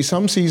tell you, there'll be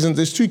some seasons,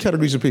 there's two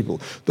categories of people.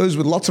 Those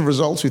with lots of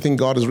results who think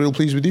God is real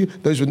pleased with you.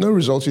 Those with no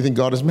results who think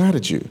God is mad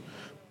at you.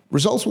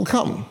 Results will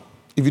come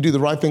if you do the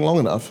right thing long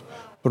enough,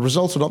 but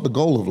results are not the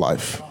goal of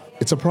life.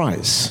 It's a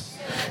prize.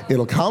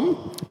 It'll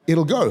come,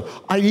 it'll go.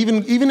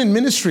 Even in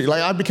ministry,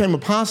 like I became a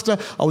pastor,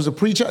 I was a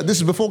preacher. This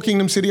is before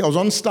Kingdom City. I was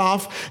on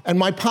staff, and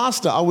my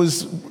pastor, I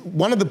was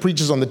one of the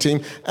preachers on the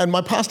team, and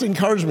my pastor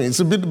encouraged me. It's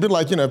a bit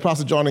like,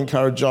 Pastor John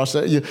encouraged Josh.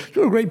 You're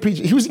a great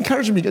preacher. He was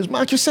encouraging me. He goes,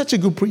 Mark, you're such a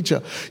good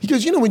preacher. He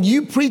goes, when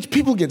you preach,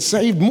 people get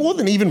saved more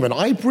than even when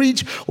I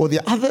preach or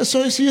the other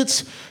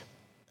associates.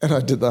 And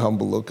I did the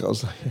humble look. I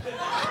was like,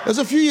 it was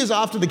a few years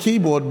after the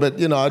keyboard, but,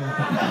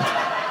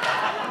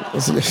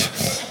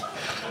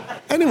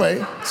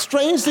 Anyway,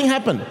 strange thing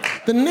happened.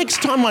 The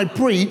next time I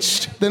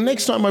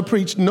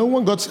preached, no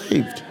one got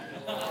saved.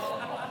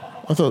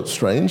 I thought,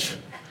 strange.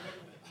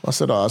 I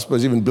said, I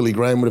suppose even Billy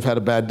Graham would have had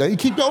a bad day.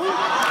 Keep going.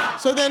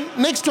 So then,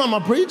 next time I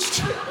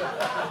preached,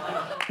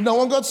 No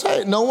one got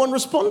saved. No one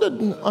responded.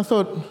 And I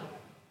thought,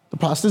 the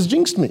pastor's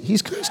jinxed me.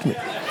 He's cursed me.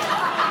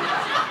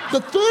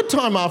 The third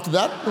time after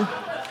that,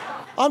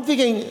 I'm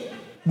thinking,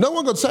 no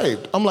one got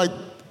saved. I'm like,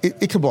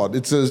 Ichabod,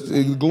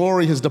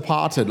 glory has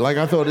departed. Like,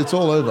 I thought, it's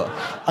all over.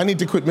 I need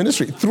to quit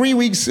ministry. 3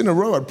 weeks in a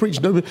row, I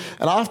preached. And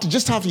after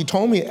he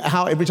told me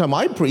how every time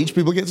I preach,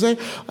 people get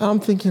saved, I'm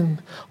thinking,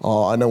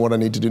 I know what I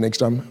need to do next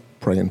time.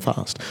 Pray and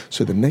fast.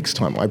 So the next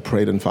time I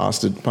prayed and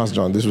fasted, Pastor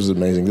John, this was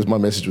amazing. My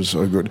message was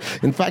so good.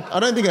 In fact, I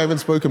don't think I even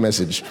spoke a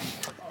message.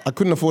 I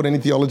couldn't afford any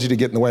theology to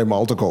get in the way of my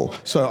altar call.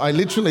 So I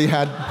literally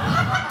had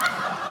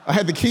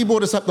the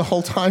keyboardist up the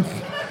whole time.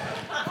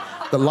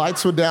 The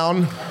lights were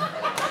down.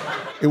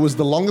 It was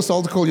the longest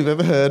altar call you've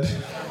ever heard.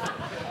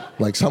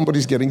 Like,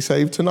 somebody's getting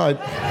saved tonight.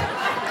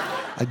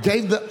 I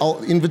gave the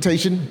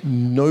invitation.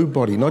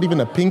 Nobody, not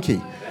even a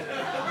pinky.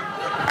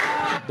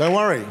 Don't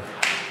worry.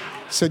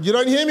 Said, you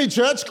don't hear me,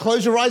 church?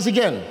 Close your eyes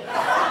again.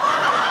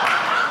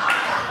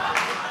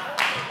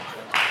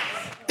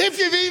 If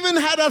you've even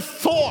had a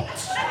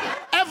thought,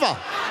 ever.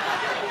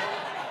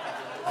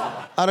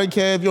 I don't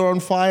care if you're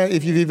on fire,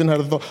 if you've even had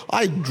a thought.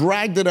 I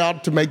dragged it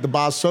out to make the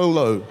bar so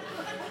low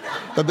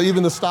that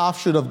even the staff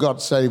should have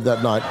got saved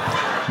that night.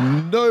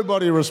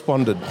 Nobody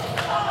responded.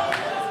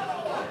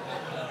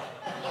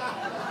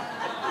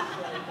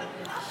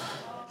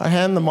 I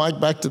hand the mic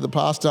back to the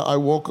pastor. I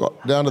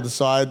walk down to the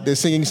side. They're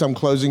singing some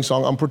closing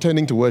song. I'm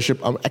pretending to worship.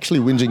 I'm actually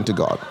whinging to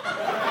God.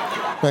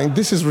 Saying,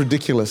 this is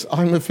ridiculous.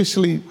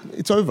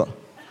 It's over.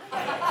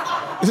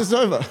 This is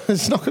over.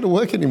 It's not going to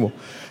work anymore.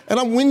 And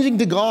I'm whinging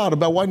to God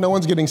about why no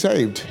one's getting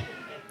saved.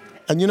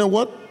 And you know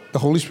what? The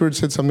Holy Spirit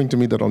said something to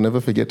me that I'll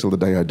never forget till the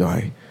day I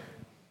die.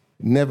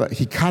 Never.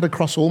 He cut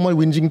across all my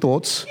whinging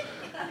thoughts.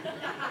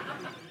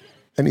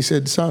 And he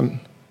said,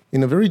 son,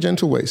 in a very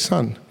gentle way,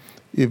 son,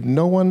 if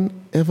no one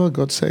ever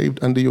got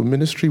saved under your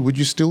ministry, would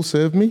you still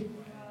serve me?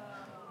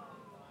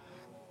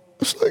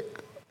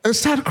 I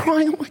started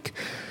crying. I'm like,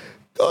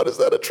 God, is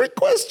that a trick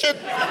question?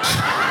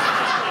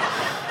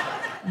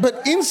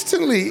 But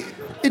instantly,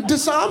 it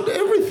disarmed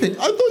everything.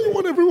 I thought you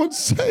want everyone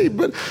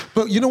saved.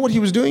 But you know what he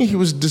was doing? He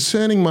was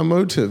discerning my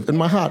motive and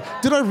my heart.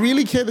 Did I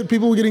really care that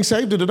people were getting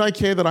saved, or did I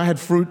care that I had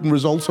fruit and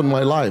results on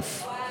my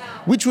life?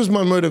 Which was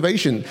my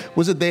motivation?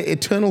 Was it their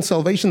eternal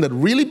salvation that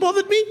really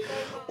bothered me?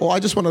 Or I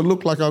just want to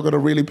look like I've got a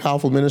really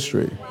powerful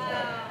ministry?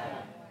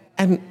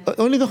 And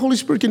only the Holy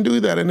Spirit can do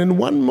that. And in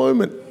one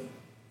moment,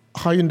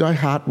 Hyundai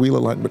heart wheel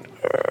alignment.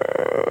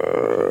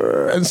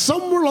 And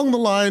somewhere along the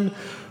line,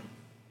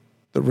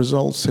 the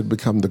results had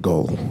become the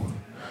goal.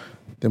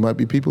 There might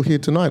be people here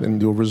tonight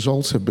and your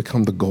results have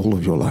become the goal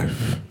of your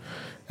life.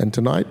 And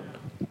tonight,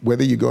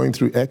 whether you're going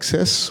through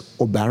excess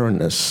or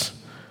barrenness,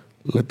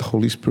 let the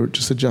Holy Spirit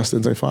just adjust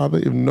and say, Father,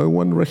 if no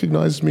one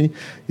recognizes me,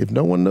 if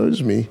no one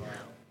knows me,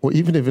 or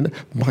even if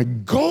my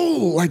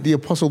goal, like the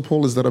Apostle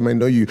Paul, is that I may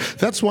know you.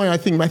 That's why I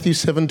think Matthew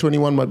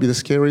 7:21 might be the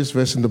scariest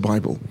verse in the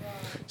Bible.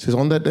 It says,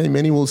 on that day,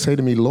 many will say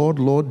to me, Lord,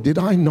 Lord, did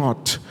I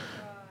not?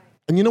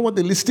 And you know what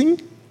they're listing?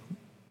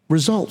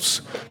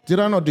 Results. Did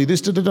I not do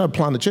this? Did I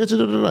plant a church? Did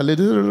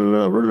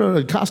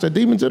I cast out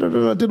demons? Did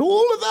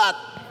all of that.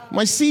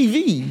 My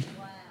CV.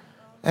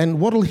 And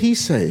what will he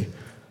say?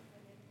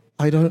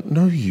 I don't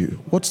know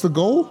you. What's the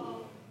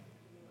goal?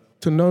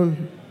 To know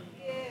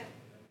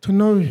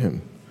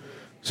him.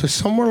 So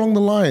somewhere along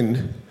the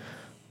line,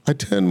 I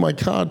turned my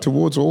card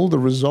towards all the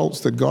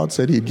results that God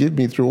said he'd give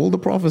me through all the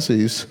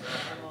prophecies.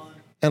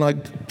 And I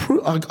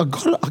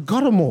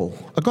got them all.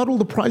 I got all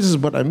the prizes,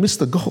 but I missed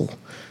the goal.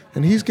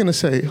 And he's going to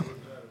say,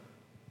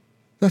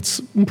 that's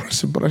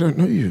impressive, but I don't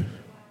know you.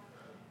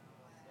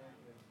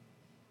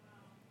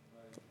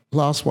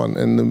 Last one,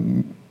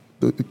 and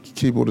the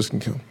keyboardist can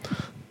come.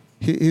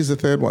 Here's the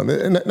third one.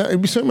 And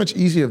it'd be so much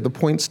easier if the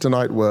points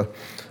tonight were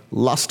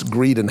lust,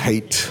 greed, and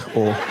hate,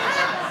 or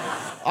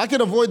I can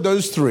avoid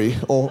those three,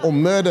 or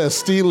murder,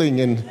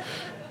 stealing,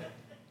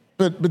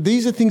 but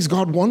these are things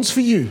God wants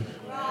for you.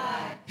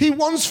 He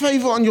wants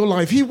favor on your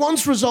life. He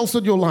wants results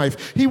in your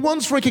life. He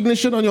wants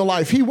recognition on your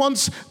life. He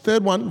wants,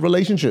 third one,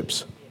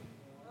 relationships.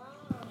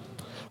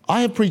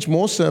 I have preached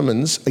more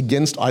sermons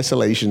against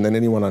isolation than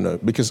anyone I know,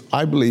 because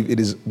I believe it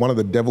is one of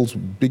the devil's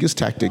biggest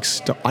tactics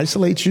to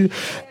isolate you.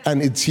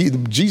 And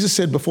Jesus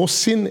said before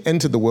sin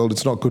entered the world,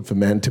 it's not good for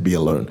man to be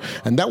alone.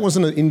 And that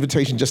wasn't an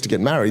invitation just to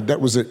get married.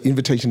 That was an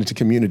invitation to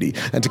community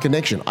and to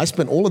connection. I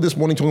spent all of this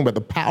morning talking about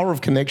the power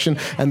of connection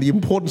and the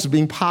importance of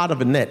being part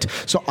of a net.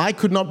 So I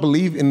could not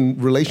believe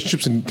in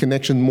relationships and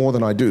connection more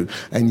than I do.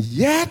 And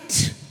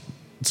yet,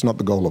 it's not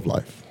the goal of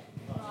life.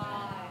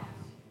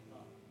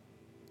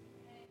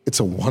 It's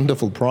a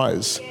wonderful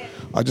prize.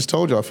 I just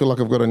told you, I feel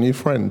like I've got a new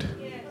friend.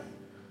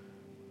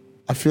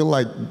 I feel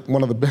like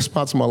one of the best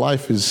parts of my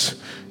life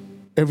is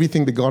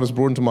everything that God has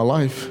brought into my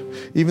life.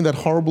 Even that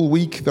horrible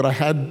week that I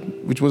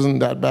had, which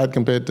wasn't that bad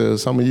compared to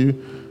some of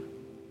you.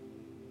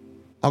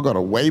 I've got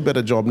a way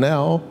better job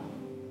now,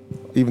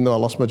 even though I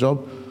lost my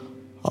job.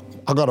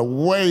 I've got a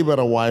way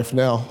better wife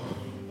now.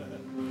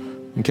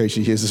 In case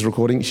she hears this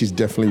recording, she's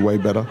definitely way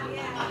better.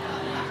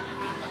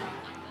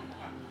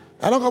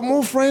 And I've got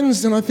more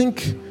friends than I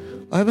think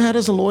I haven't had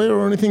as a lawyer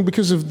or anything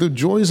because of the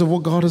joys of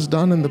what God has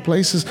done and the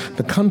places,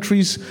 the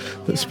countries,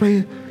 the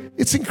space.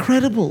 It's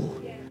incredible.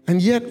 And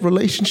yet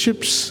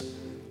relationships,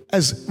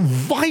 as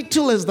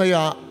vital as they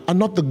are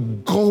not the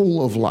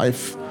goal of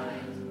life,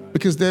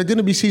 because there are going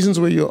to be seasons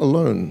where you're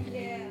alone.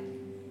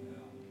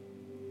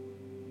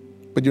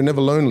 But you're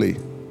never lonely,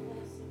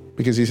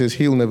 because he says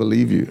he'll never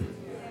leave you.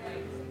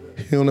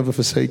 He'll never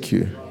forsake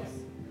you.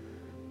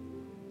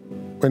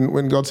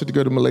 When God said to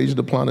go to Malaysia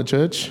to plant a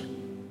church,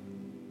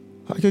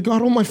 I go,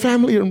 God, all my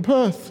family are in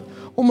Perth.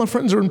 All my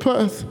friends are in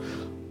Perth.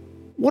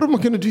 What am I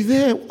going to do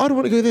there? I don't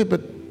want to go there.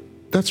 But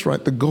that's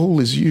right. The goal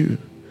is you.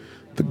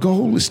 The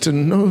goal is to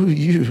know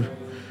you.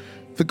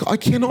 I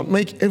cannot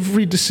make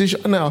every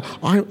decision. Now,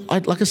 I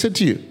like I said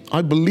to you,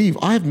 I believe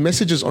I have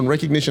messages on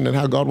recognition and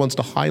how God wants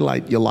to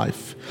highlight your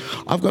life.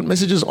 I've got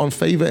messages on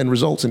favor and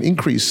results and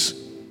increase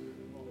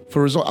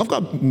for result. I've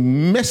got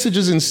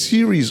messages in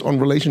series on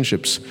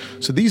relationships.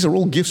 So these are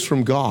all gifts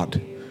from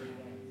God.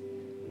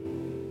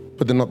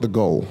 But they're not the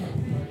goal.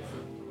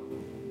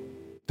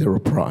 They're a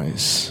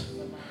prize.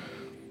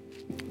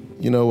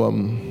 You know,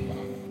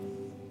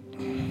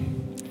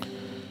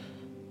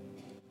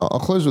 I'll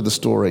close with a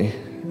story.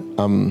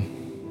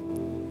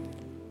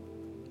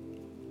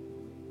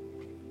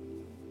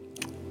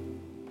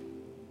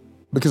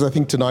 Because I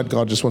think tonight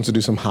God just wants to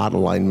do some heart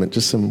alignment,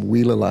 just some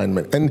wheel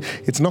alignment. And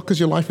it's not because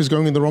your life is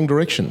going in the wrong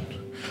direction,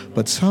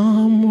 but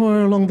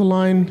somewhere along the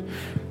line,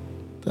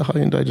 the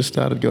Hyundai just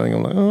started going.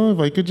 I'm like, oh, if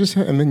I could just,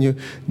 and then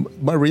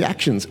my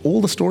reactions,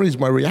 all the stories,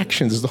 my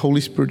reactions is the Holy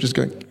Spirit just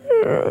going,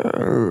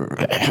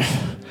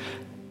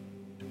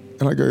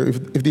 and I go,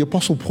 if the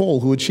Apostle Paul,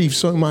 who achieved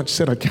so much,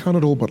 said, I count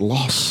it all but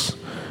loss,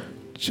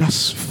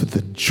 just for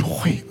the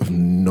joy of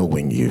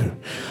knowing you,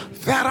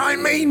 that I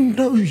may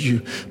know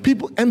you.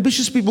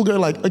 Ambitious people go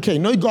like, okay,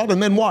 know God,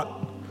 and then what?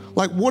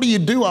 Like, what do you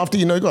do after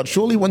you know God?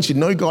 Surely once you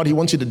know God, he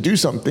wants you to do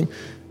something.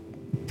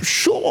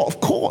 Sure, of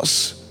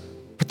course.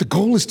 But the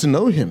goal is to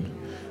know him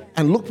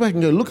and look back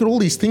and go, look at all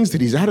these things that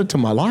he's added to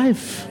my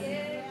life.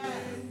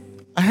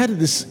 I had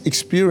this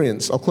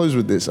experience. I'll close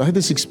with this. I had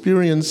this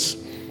experience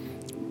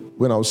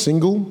when I was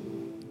single.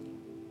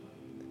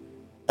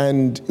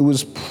 And it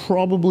was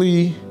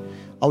probably,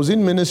 I was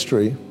in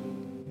ministry,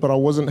 but I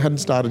hadn't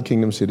started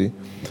Kingdom City.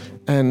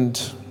 And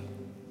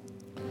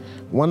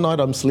one night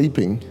I'm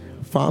sleeping,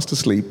 fast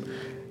asleep,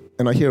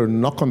 and I hear a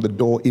knock on the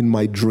door in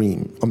my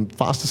dream. I'm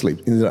fast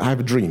asleep, and I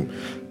have a dream.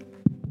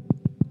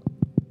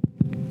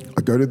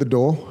 I go to the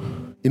door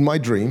in my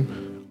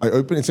dream. I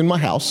open, it's in my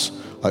house.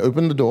 I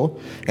open the door,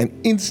 and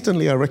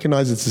instantly I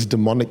recognize it's this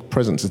demonic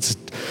presence. It's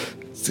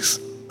this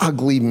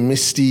ugly,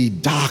 misty,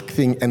 dark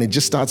thing, and it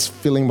just starts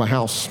filling my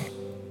house.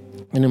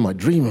 And in my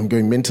dream, I'm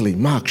going mentally,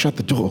 Mark, shut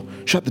the door,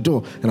 shut the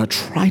door. And I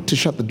tried to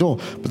shut the door,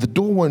 but the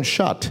door won't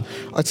shut.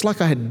 It's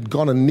like I had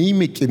gone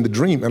anemic in the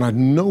dream, and I had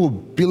no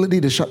ability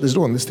to shut this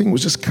door. And this thing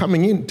was just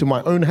coming into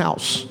my own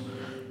house.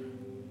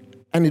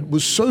 And it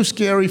was so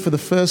scary for the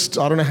first,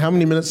 I don't know how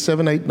many minutes,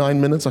 7, 8, 9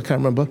 minutes, I can't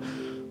remember.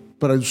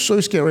 But it was so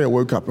scary, I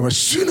woke up. And as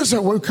soon as I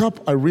woke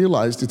up, I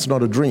realized it's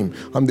not a dream.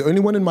 I'm the only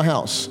one in my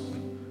house.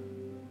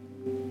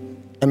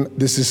 And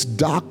there's this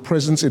dark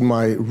presence in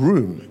my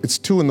room. It's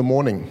 2 a.m,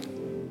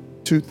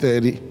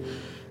 2:30.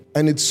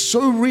 And it's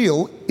so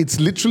real, it's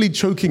literally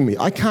choking me.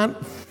 I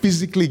can't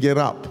physically get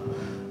up.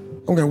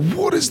 I'm going,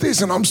 what is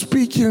this? And I'm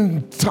speaking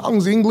in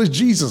tongues, English,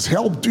 Jesus,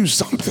 help, do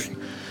something.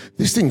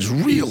 This thing's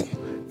real.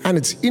 And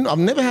I've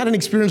never had an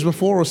experience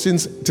before or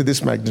since to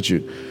this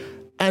magnitude.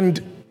 And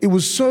it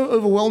was so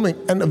overwhelming.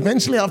 And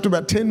eventually, after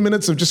about 10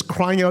 minutes of just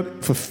crying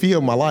out for fear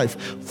of my life,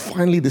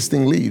 finally this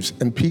thing leaves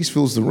and peace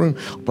fills the room.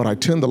 But I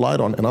turn the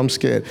light on and I'm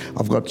scared.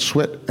 I've got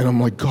sweat and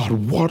I'm like, God,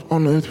 what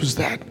on earth was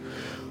that?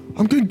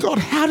 I'm going, God,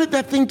 how did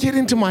that thing get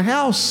into my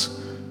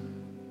house?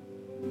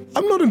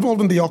 I'm not involved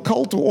in the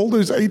occult or all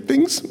those 8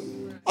 things.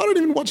 I don't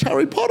even watch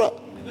Harry Potter.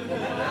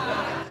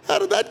 How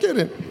did that get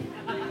in?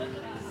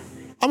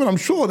 I mean, I'm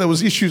sure there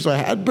was issues I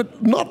had,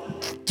 but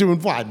not to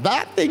invite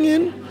that thing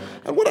in.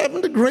 And what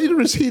happened to greater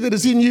is he that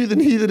is in you than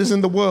he that is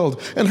in the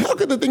world. And how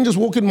could the thing just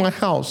walk in my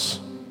house?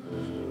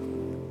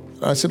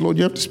 And I said, Lord,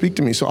 you have to speak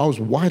to me. So I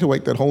was wide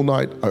awake that whole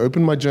night. I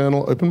opened my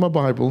journal, opened my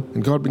Bible,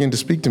 and God began to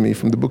speak to me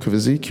from the book of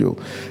Ezekiel.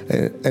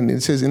 And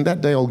it says, in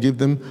that day I'll give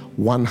them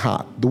one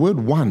heart. The word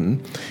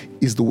one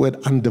is the word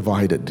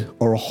undivided,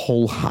 or a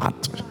whole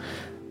heart.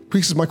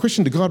 Because my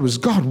question to God was,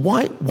 God,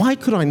 why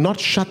could I not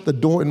shut the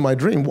door in my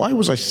dream? Why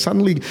was I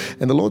suddenly,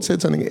 and the Lord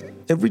said something,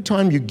 every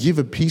time you give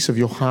a piece of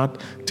your heart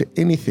to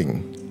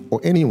anything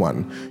or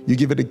anyone, you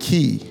give it a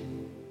key.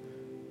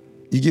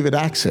 You give it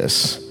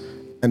access,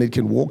 and it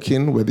can walk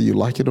in whether you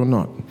like it or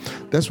not.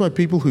 That's why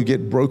people who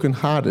get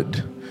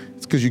brokenhearted,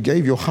 it's because you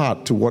gave your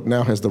heart to what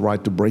now has the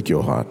right to break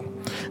your heart.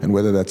 And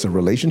whether that's a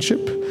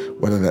relationship,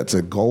 whether that's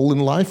a goal in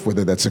life,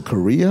 whether that's a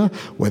career,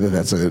 whether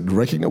that's a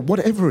recognition,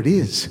 whatever it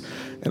is.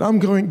 And I'm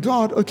going,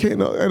 God, okay,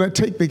 no, and I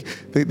take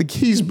the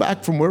keys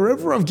back from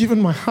wherever I've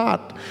given my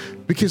heart,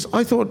 because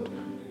I thought,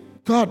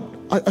 God,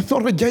 I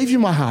thought I gave you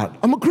my heart.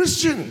 I'm a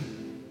Christian.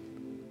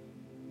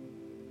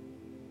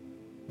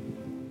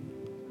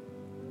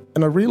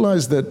 And I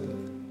realized that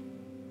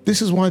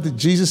This is why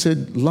Jesus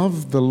said,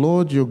 love the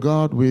Lord your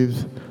God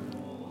with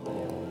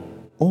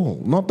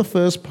all. Not the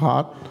first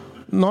part,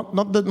 not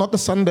the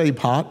Sunday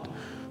part,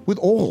 with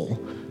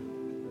all.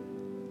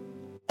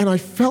 And I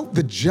felt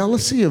the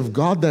jealousy of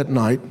God that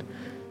night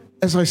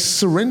as I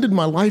surrendered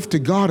my life to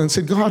God and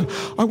said, God,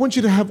 I want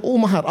you to have all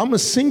my heart. I'm a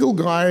single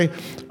guy.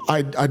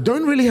 I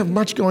don't really have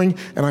much going.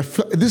 And I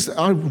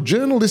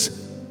journal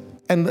this.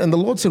 And the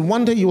Lord said,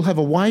 one day you'll have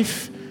a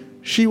wife.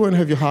 She won't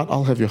have your heart,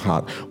 I'll have your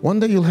heart. One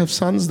day you'll have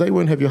sons, they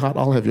won't have your heart,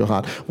 I'll have your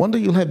heart. One day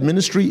you'll have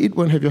ministry, it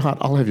won't have your heart,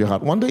 I'll have your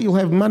heart. One day you'll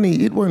have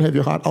money, it won't have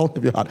your heart, I'll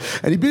have your heart.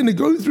 And he began to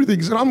go through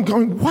things, and I'm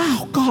going,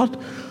 wow, God.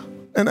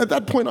 And at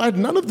that point, I had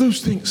none of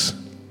those things.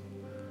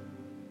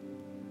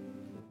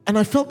 And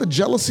I felt the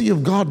jealousy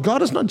of God.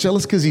 God is not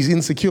jealous because he's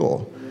insecure.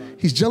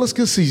 He's jealous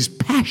because he's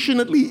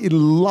passionately in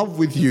love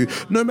with you.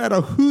 No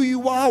matter who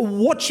you are,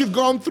 what you've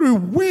gone through,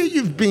 where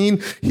you've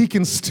been, he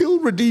can still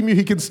redeem you.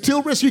 He can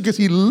still rescue you because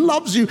he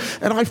loves you.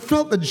 And I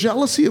felt the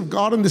jealousy of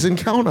God in this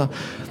encounter.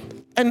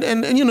 And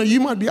you know, you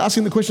might be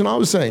asking the question I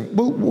was saying,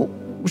 well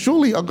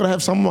surely I've got to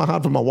have some of my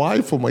heart for my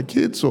wife or my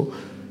kids. And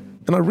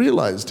I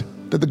realized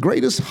that the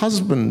greatest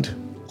husband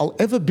I'll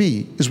ever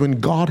be is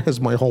when God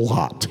has my whole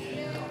heart.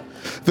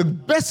 The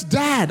best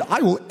dad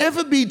I will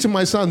ever be to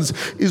my sons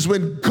is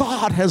when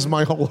God has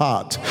my whole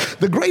heart.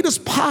 The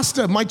greatest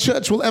pastor my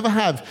church will ever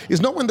have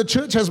is not when the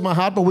church has my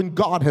heart, but when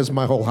God has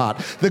my whole heart.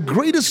 The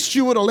greatest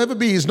steward I'll ever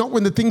be is not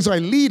when the things I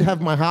lead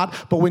have my heart,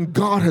 but when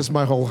God has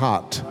my whole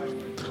heart.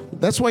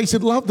 That's why he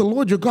said, love the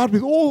Lord your God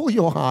with all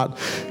your heart.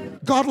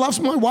 God loves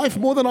my wife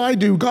more than I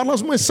do. God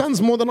loves my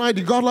sons more than I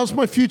do. God loves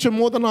my future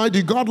more than I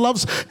do. God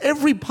loves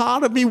every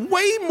part of me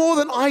way more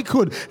than I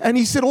could. And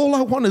he said, all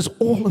I want is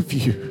all of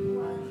you.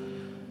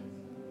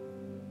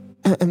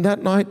 And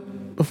that night,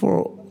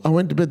 before I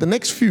went to bed, the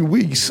next few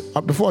weeks,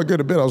 before I go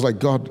to bed, I was like,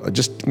 God,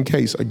 just in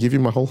case, I give you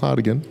my whole heart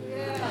again.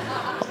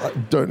 I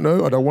don't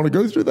know. I don't want to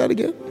go through that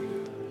again.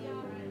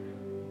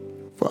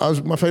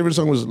 My favorite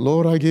song was,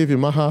 Lord, I give you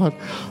my heart.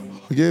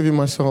 I give you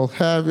my soul.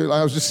 Have it.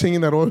 I was just singing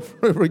that over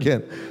and over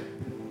again.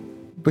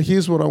 But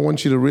here's what I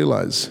want you to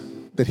realize,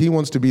 that he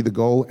wants to be the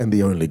goal and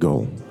the only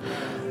goal.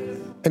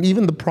 And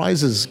even the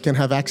prizes can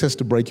have access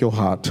to break your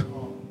heart.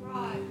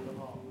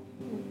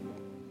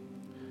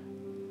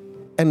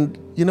 And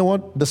you know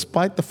what?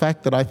 Despite the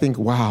fact that I think,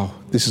 wow,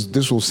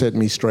 this will set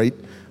me straight,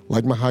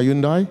 like my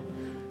Hyundai,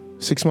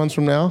 6 months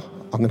from now,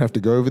 I'm going to have to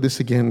go over this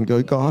again and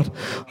go, God,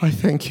 I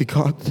thank you,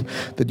 God,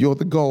 that you're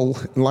the goal.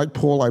 And like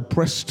Paul, I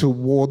press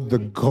toward the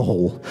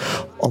goal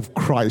of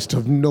Christ,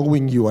 of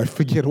knowing you. I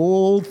forget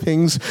all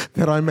things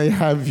that I may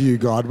have you,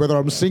 God, whether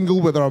I'm single,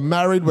 whether I'm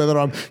married,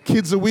 whether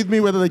kids are with me,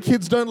 whether the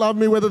kids don't love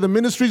me, whether the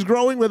ministry's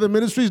growing, whether the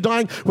ministry's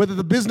dying, whether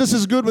the business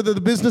is good, whether the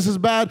business is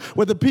bad,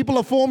 whether people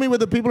are for me,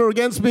 whether people are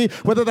against me,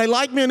 whether they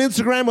like me on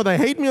Instagram or they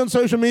hate me on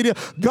social media.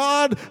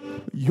 God,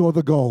 you're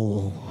the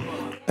goal.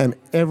 And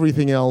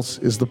everything else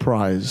is the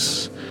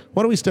prize.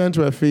 Why don't we stand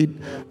to our feet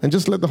and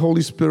just let the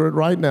Holy Spirit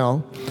right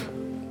now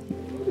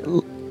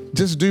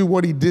just do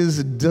what he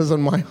does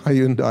on my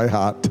Hyundai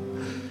heart.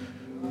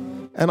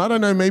 And I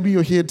don't know, maybe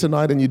you're here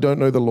tonight and you don't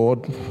know the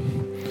Lord.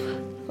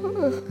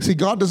 See,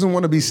 God doesn't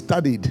want to be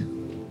studied.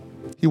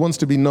 He wants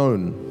to be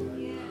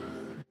known.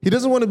 He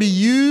doesn't want to be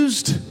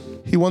used.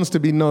 He wants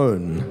to be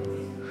known.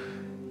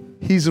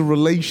 He's a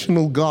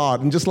relational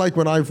God. And just like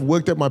when I've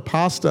worked at my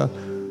pastor,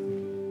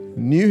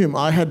 knew him,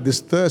 I had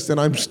this thirst, and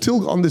I'm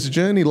still on this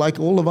journey like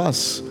all of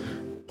us.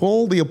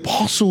 Paul the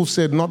apostle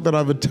said, not that I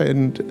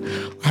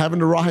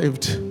haven't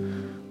arrived,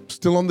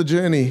 still on the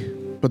journey,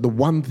 but the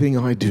one thing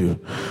I do,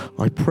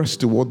 I press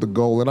toward the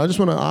goal. And I just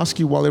want to ask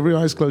you, while every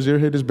eye is closed,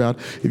 every head is bowed,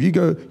 if you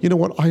go, you know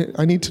what,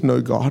 I need to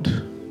know God.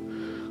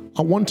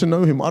 I want to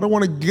know him. I don't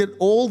want to get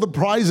all the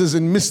prizes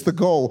and miss the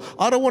goal.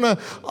 I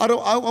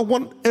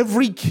want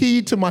every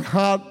key to my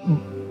heart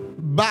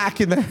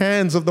back in the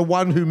hands of the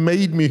one who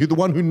made me, the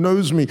one who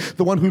knows me,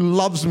 the one who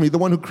loves me, the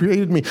one who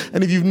created me.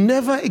 And if you've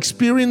never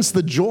experienced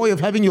the joy of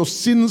having your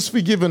sins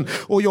forgiven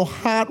or your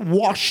heart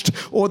washed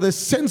or the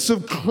sense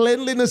of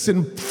cleanliness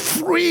and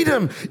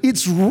freedom,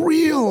 it's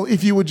real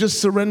if you would just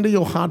surrender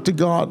your heart to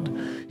God.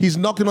 He's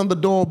knocking on the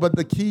door, but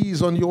the key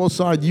is on your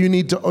side. You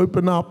need to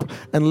open up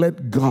and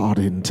let God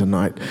in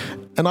tonight.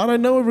 And I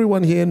don't know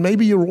everyone here, and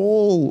maybe you're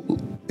all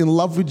in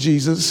love with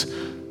Jesus,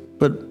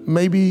 but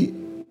maybe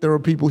there are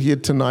people here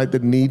tonight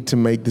that need to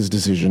make this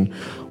decision.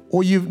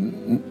 Or you've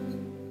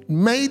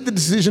made the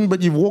decision,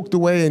 but you've walked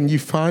away and you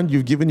find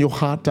you've given your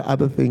heart to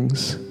other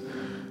things.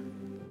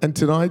 And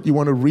tonight you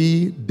want to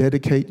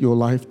rededicate your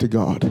life to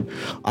God.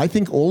 I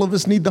think all of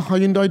us need the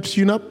Hyundai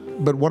tune-up,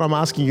 but what I'm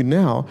asking you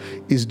now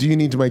is, do you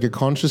need to make a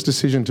conscious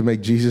decision to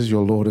make Jesus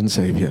your Lord and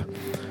Savior?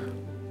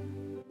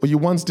 Or you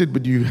once did,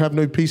 but you have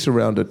no peace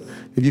around it.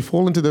 If you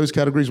fall into those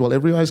categories while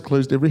every eye is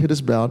closed, every head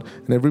is bowed,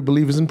 and every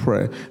believer is in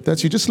prayer,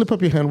 that's you. Just slip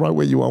up your hand right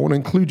where you are. I want to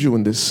include you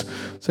in this.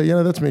 Say,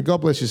 yeah, that's me.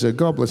 God bless you, sir.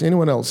 God bless.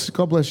 Anyone else?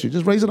 God bless you.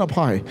 Just raise it up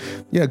high.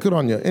 Yeah, good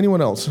on you.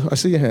 Anyone else? I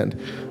see your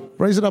hand.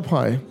 Raise it up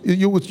high.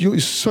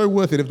 You're so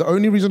worth it. If the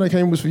only reason I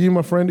came was for you,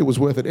 my friend, it was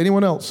worth it.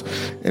 Anyone else?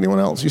 Anyone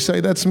else? You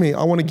say, that's me.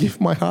 I want to give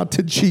my heart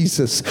to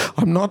Jesus.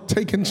 I'm not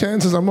taking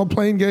chances. I'm not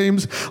playing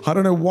games. I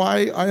don't know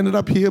why I ended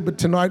up here, but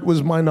tonight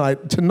was my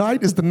night.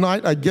 Tonight is the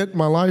night I get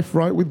my life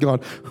right with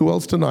God. Who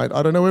else tonight?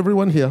 I don't know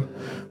everyone here,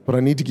 but I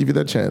need to give you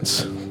that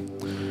chance.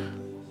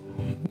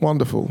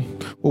 Wonderful.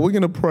 Well, we're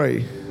going to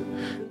pray.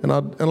 And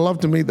I'd love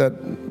to meet that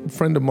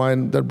friend of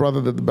mine, that brother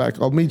at the back.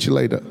 I'll meet you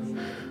later.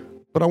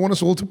 But I want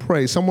us all to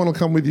pray. Someone will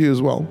come with you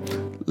as well.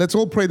 Let's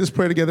all pray this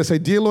prayer together. Say,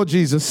 Dear Lord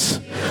Jesus,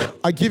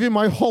 I give you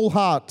my whole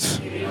heart.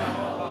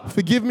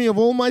 Forgive me of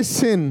all my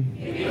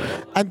sin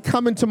and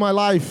come into my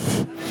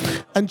life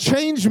and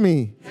change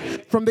me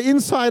from the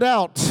inside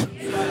out.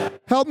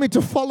 Help me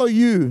to follow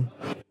you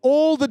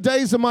all the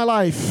days of my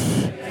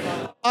life.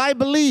 I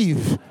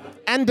believe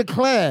and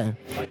declare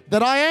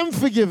that I am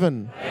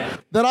forgiven,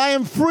 that I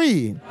am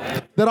free,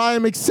 that I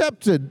am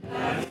accepted,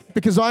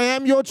 because I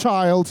am your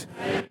child.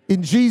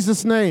 In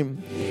Jesus'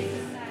 name,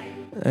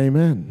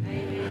 amen.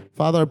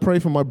 Father, I pray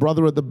for my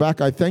brother at the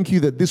back. I thank you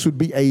that this would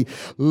be a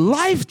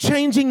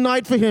life-changing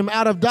night for him.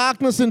 Out of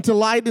darkness into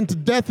light, into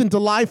death, into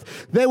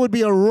life, there would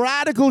be a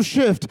radical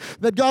shift.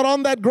 That God,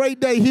 on that great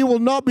day, he will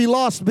not be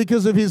lost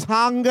because of his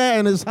hunger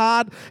and his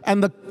heart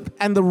and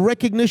the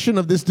recognition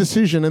of this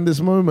decision in this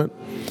moment.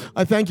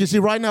 I thank you. See,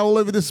 right now, all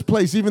over this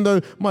place, even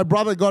though my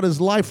brother got his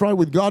life right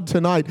with God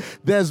tonight,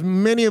 there's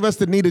many of us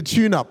that need a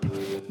tune-up.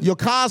 Your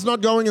car's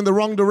not going in the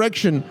wrong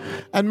direction.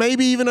 And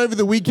maybe even over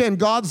the weekend,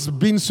 God's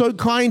been so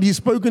kind. He's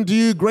spoken to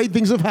you. Great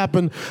things have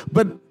happened.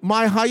 But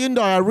my Hyundai,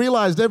 I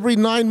realized every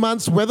 9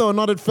 months, whether or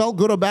not it felt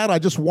good or bad, I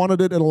just wanted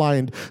it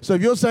aligned. So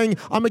if you're saying,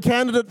 I'm a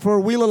candidate for a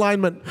wheel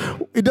alignment,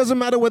 it doesn't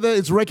matter whether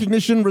it's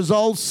recognition,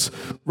 results,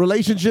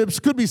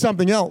 relationships, could be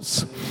something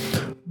else.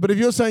 But if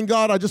you're saying,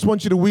 God, I just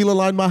want you to wheel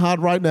align my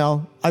heart right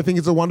now, I think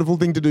it's a wonderful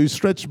thing to do.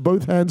 Stretch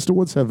both hands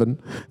towards heaven,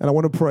 and I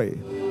want to pray.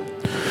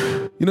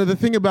 You know, the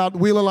thing about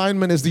wheel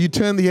alignment is that you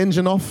turn the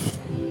engine off,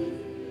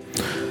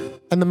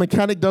 and the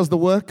mechanic does the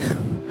work.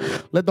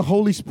 Let the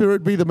Holy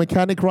Spirit be the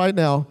mechanic right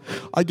now.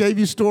 I gave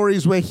you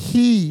stories where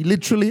He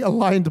literally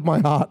aligned my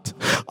heart.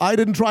 I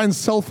didn't try and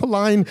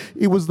self-align.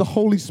 It was the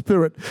Holy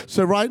Spirit.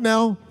 So right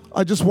now,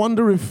 I just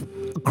wonder if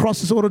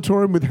across this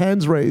auditorium with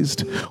hands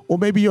raised, or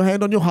maybe your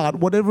hand on your heart,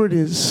 whatever it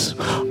is,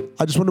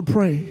 I just want to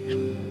pray.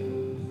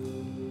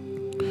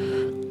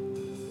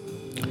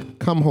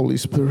 Come, Holy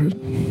Spirit.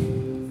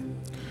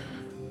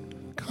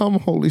 Come,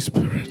 Holy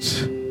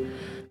Spirit.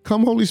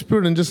 Come, Holy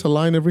Spirit, and just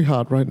align every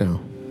heart right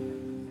now.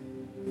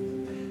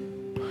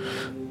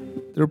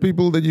 There are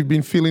people that you've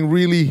been feeling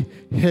really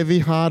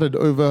heavy-hearted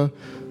over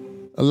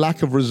a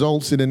lack of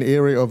results in an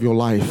area of your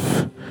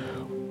life.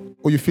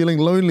 Or you're feeling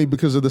lonely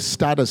because of the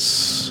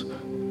status.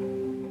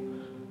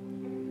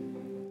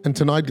 And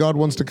tonight God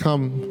wants to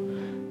come.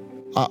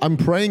 I'm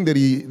praying that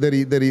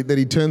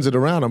he turns it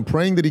around. I'm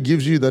praying that He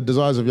gives you the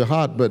desires of your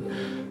heart. But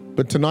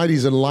tonight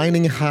He's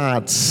aligning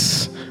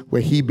hearts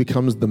where He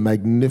becomes the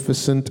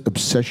magnificent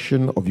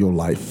obsession of your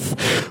life.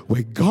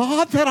 Where,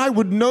 God, that I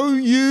would know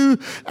You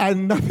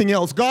and nothing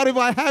else. God, if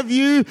I have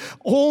You,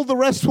 all the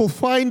rest will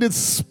find its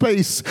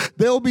space.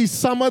 There'll be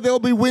summer, there'll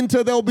be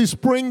winter, there'll be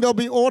spring, there'll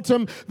be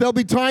autumn. There'll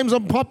be times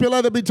I'm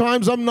popular, there'll be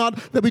times I'm not.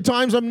 There'll be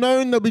times I'm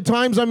known, there'll be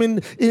times I'm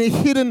in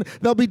hidden.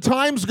 There'll be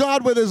times,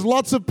 God, where there's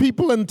lots of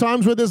people and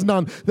times where there's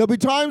none. There'll be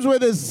times where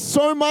there's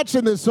so much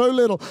and there's so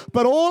little.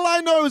 But all I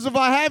know is if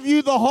I have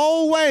You the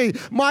whole way,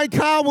 my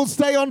car will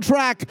stay on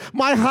track.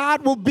 My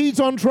heart will beat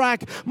on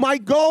track. My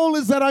goal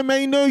is that I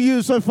may know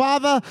You. So,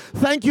 Father,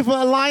 thank You for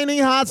aligning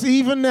hearts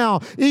even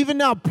now,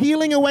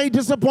 peeling away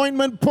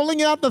disappointment,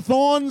 pulling out the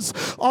thorns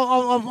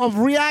of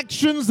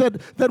reactions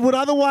that would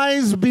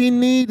otherwise be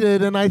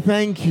needed. And I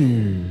thank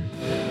You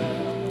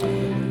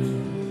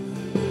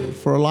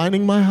for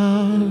aligning my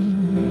heart.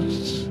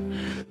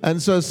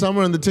 And so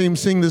somewhere in the team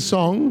sing this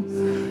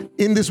song.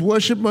 In this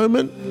worship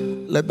moment,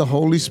 let the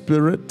Holy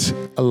Spirit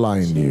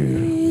align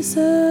you.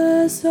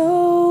 Jesus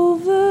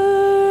over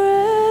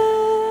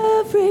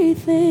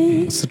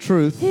everything. It's the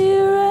truth. He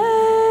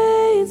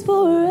reigns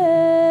forevermore.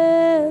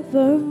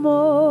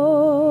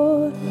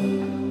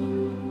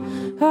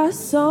 A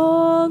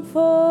song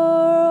for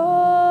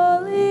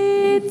all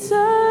eternity.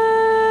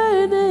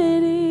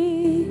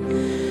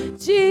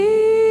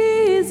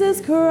 Jesus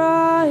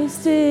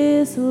Christ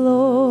is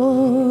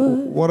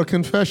Lord. What a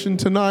confession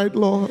tonight,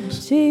 Lord.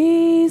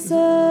 Jesus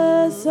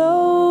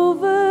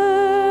over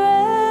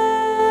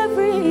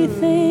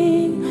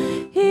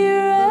everything. He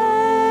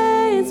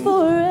reigns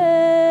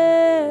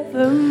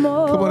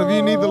forevermore. Come on, if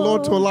you need the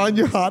Lord to align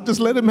your heart, just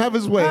let Him have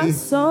His way. A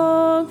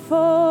song for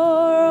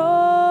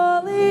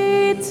all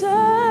eternity.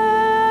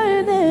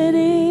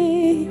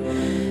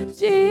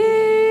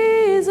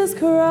 Jesus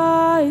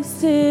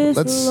Christ is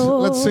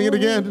Lord. Let's sing it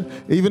again,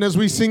 even as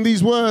we sing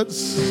these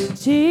words.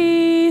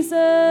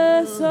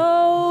 Jesus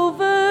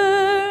over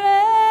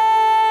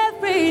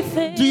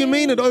everything. Do you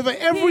mean it? Over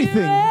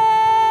everything. He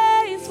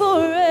reigns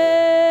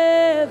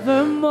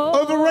forevermore.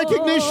 Over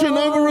recognition,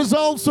 over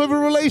results, over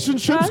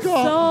relationships, A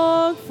God.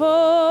 song for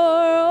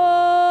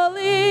all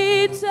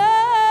eternity.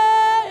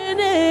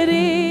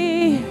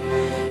 eternity.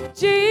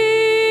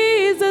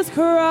 Jesus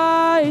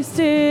Christ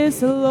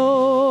is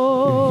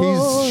Lord.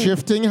 He's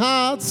shifting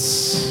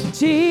hearts.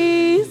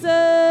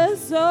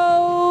 Jesus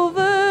over.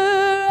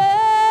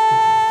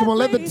 Come on,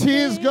 let the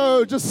tears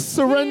go. Just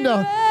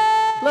surrender.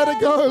 Let it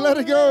go. Let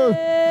it go.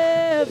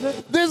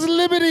 There's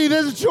liberty,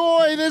 there's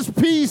joy, there's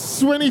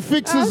peace when He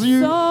fixes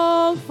you.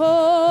 Song for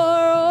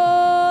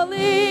all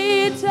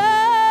eternity.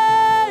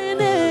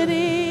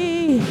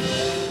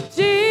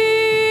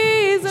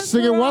 Jesus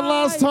Sing it one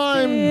last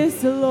time.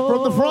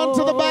 From the front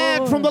to the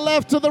back, from the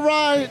left to the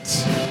right.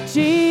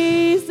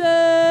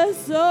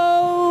 Jesus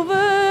over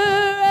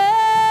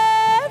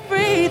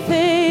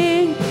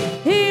everything.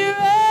 He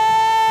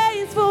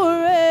reigns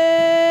forevermore.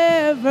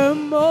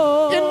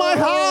 In my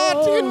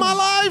heart, in my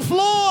life,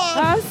 Lord.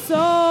 A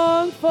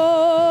song for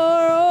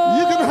all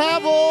You can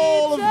have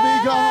all of me,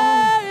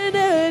 God.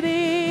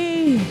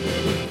 eternity.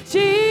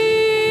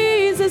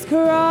 Jesus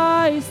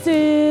Christ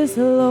is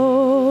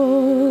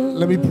Lord.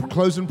 Let me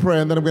close in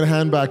prayer and then I'm going to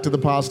hand back to the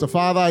pastor.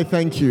 Father, I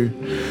thank you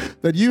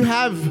that you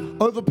have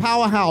over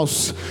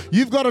Powerhouse.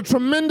 You've got a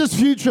tremendous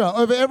future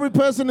over every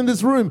person in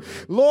this room.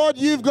 Lord,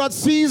 you've got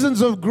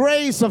seasons of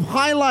grace, of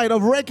highlight,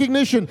 of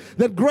recognition,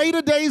 that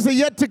greater days are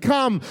yet to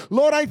come.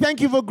 Lord, I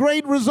thank you for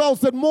great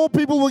results, that more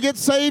people will get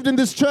saved in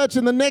this church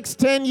in the next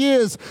 10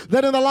 years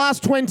than in the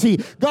last 20.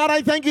 God,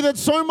 I thank you that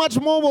so much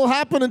more will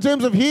happen in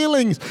terms of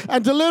healings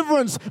and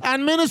deliverance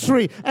and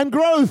ministry and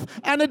growth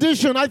and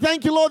addition. I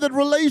thank you, Lord, that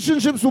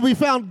relationships will be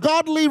found,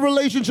 godly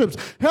relationships,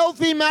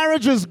 healthy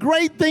marriages,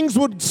 great things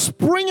would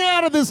spring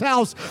out of this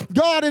house.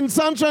 God, in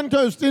Sunshine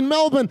Coast, in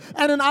Melbourne,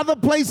 and in other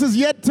places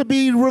yet to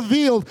be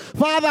revealed.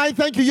 Father, I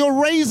thank you.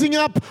 You're raising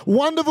up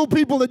wonderful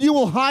people that you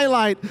will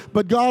highlight.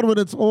 But God, when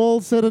it's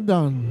all said and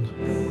done,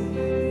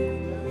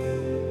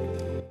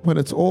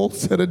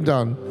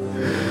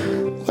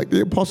 like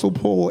the Apostle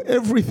Paul,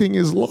 everything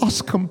is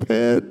lost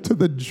compared to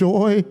the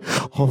joy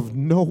of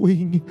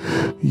knowing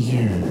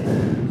you.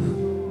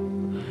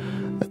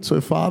 And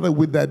so, Father,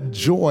 with that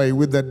joy,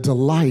 with that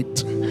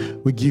delight,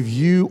 we give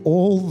you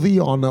all the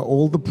honor,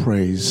 all the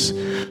praise.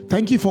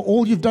 Thank you for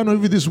all you've done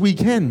over this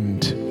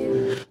weekend.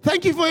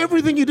 Thank you for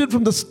everything you did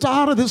from the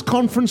start of this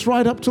conference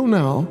right up till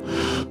now.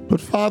 But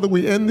Father,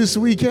 we end this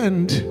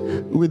weekend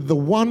with the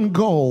one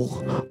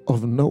goal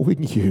of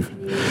knowing you.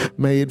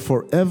 May it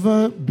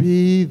forever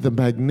be the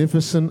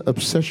magnificent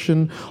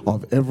obsession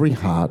of every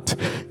heart.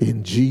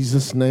 In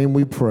Jesus' name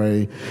we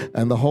pray.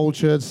 And the whole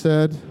church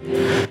said,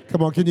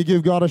 come on, can you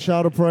give God a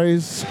shout of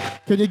praise?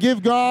 Can you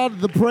give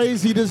God the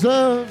praise He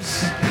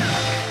deserves?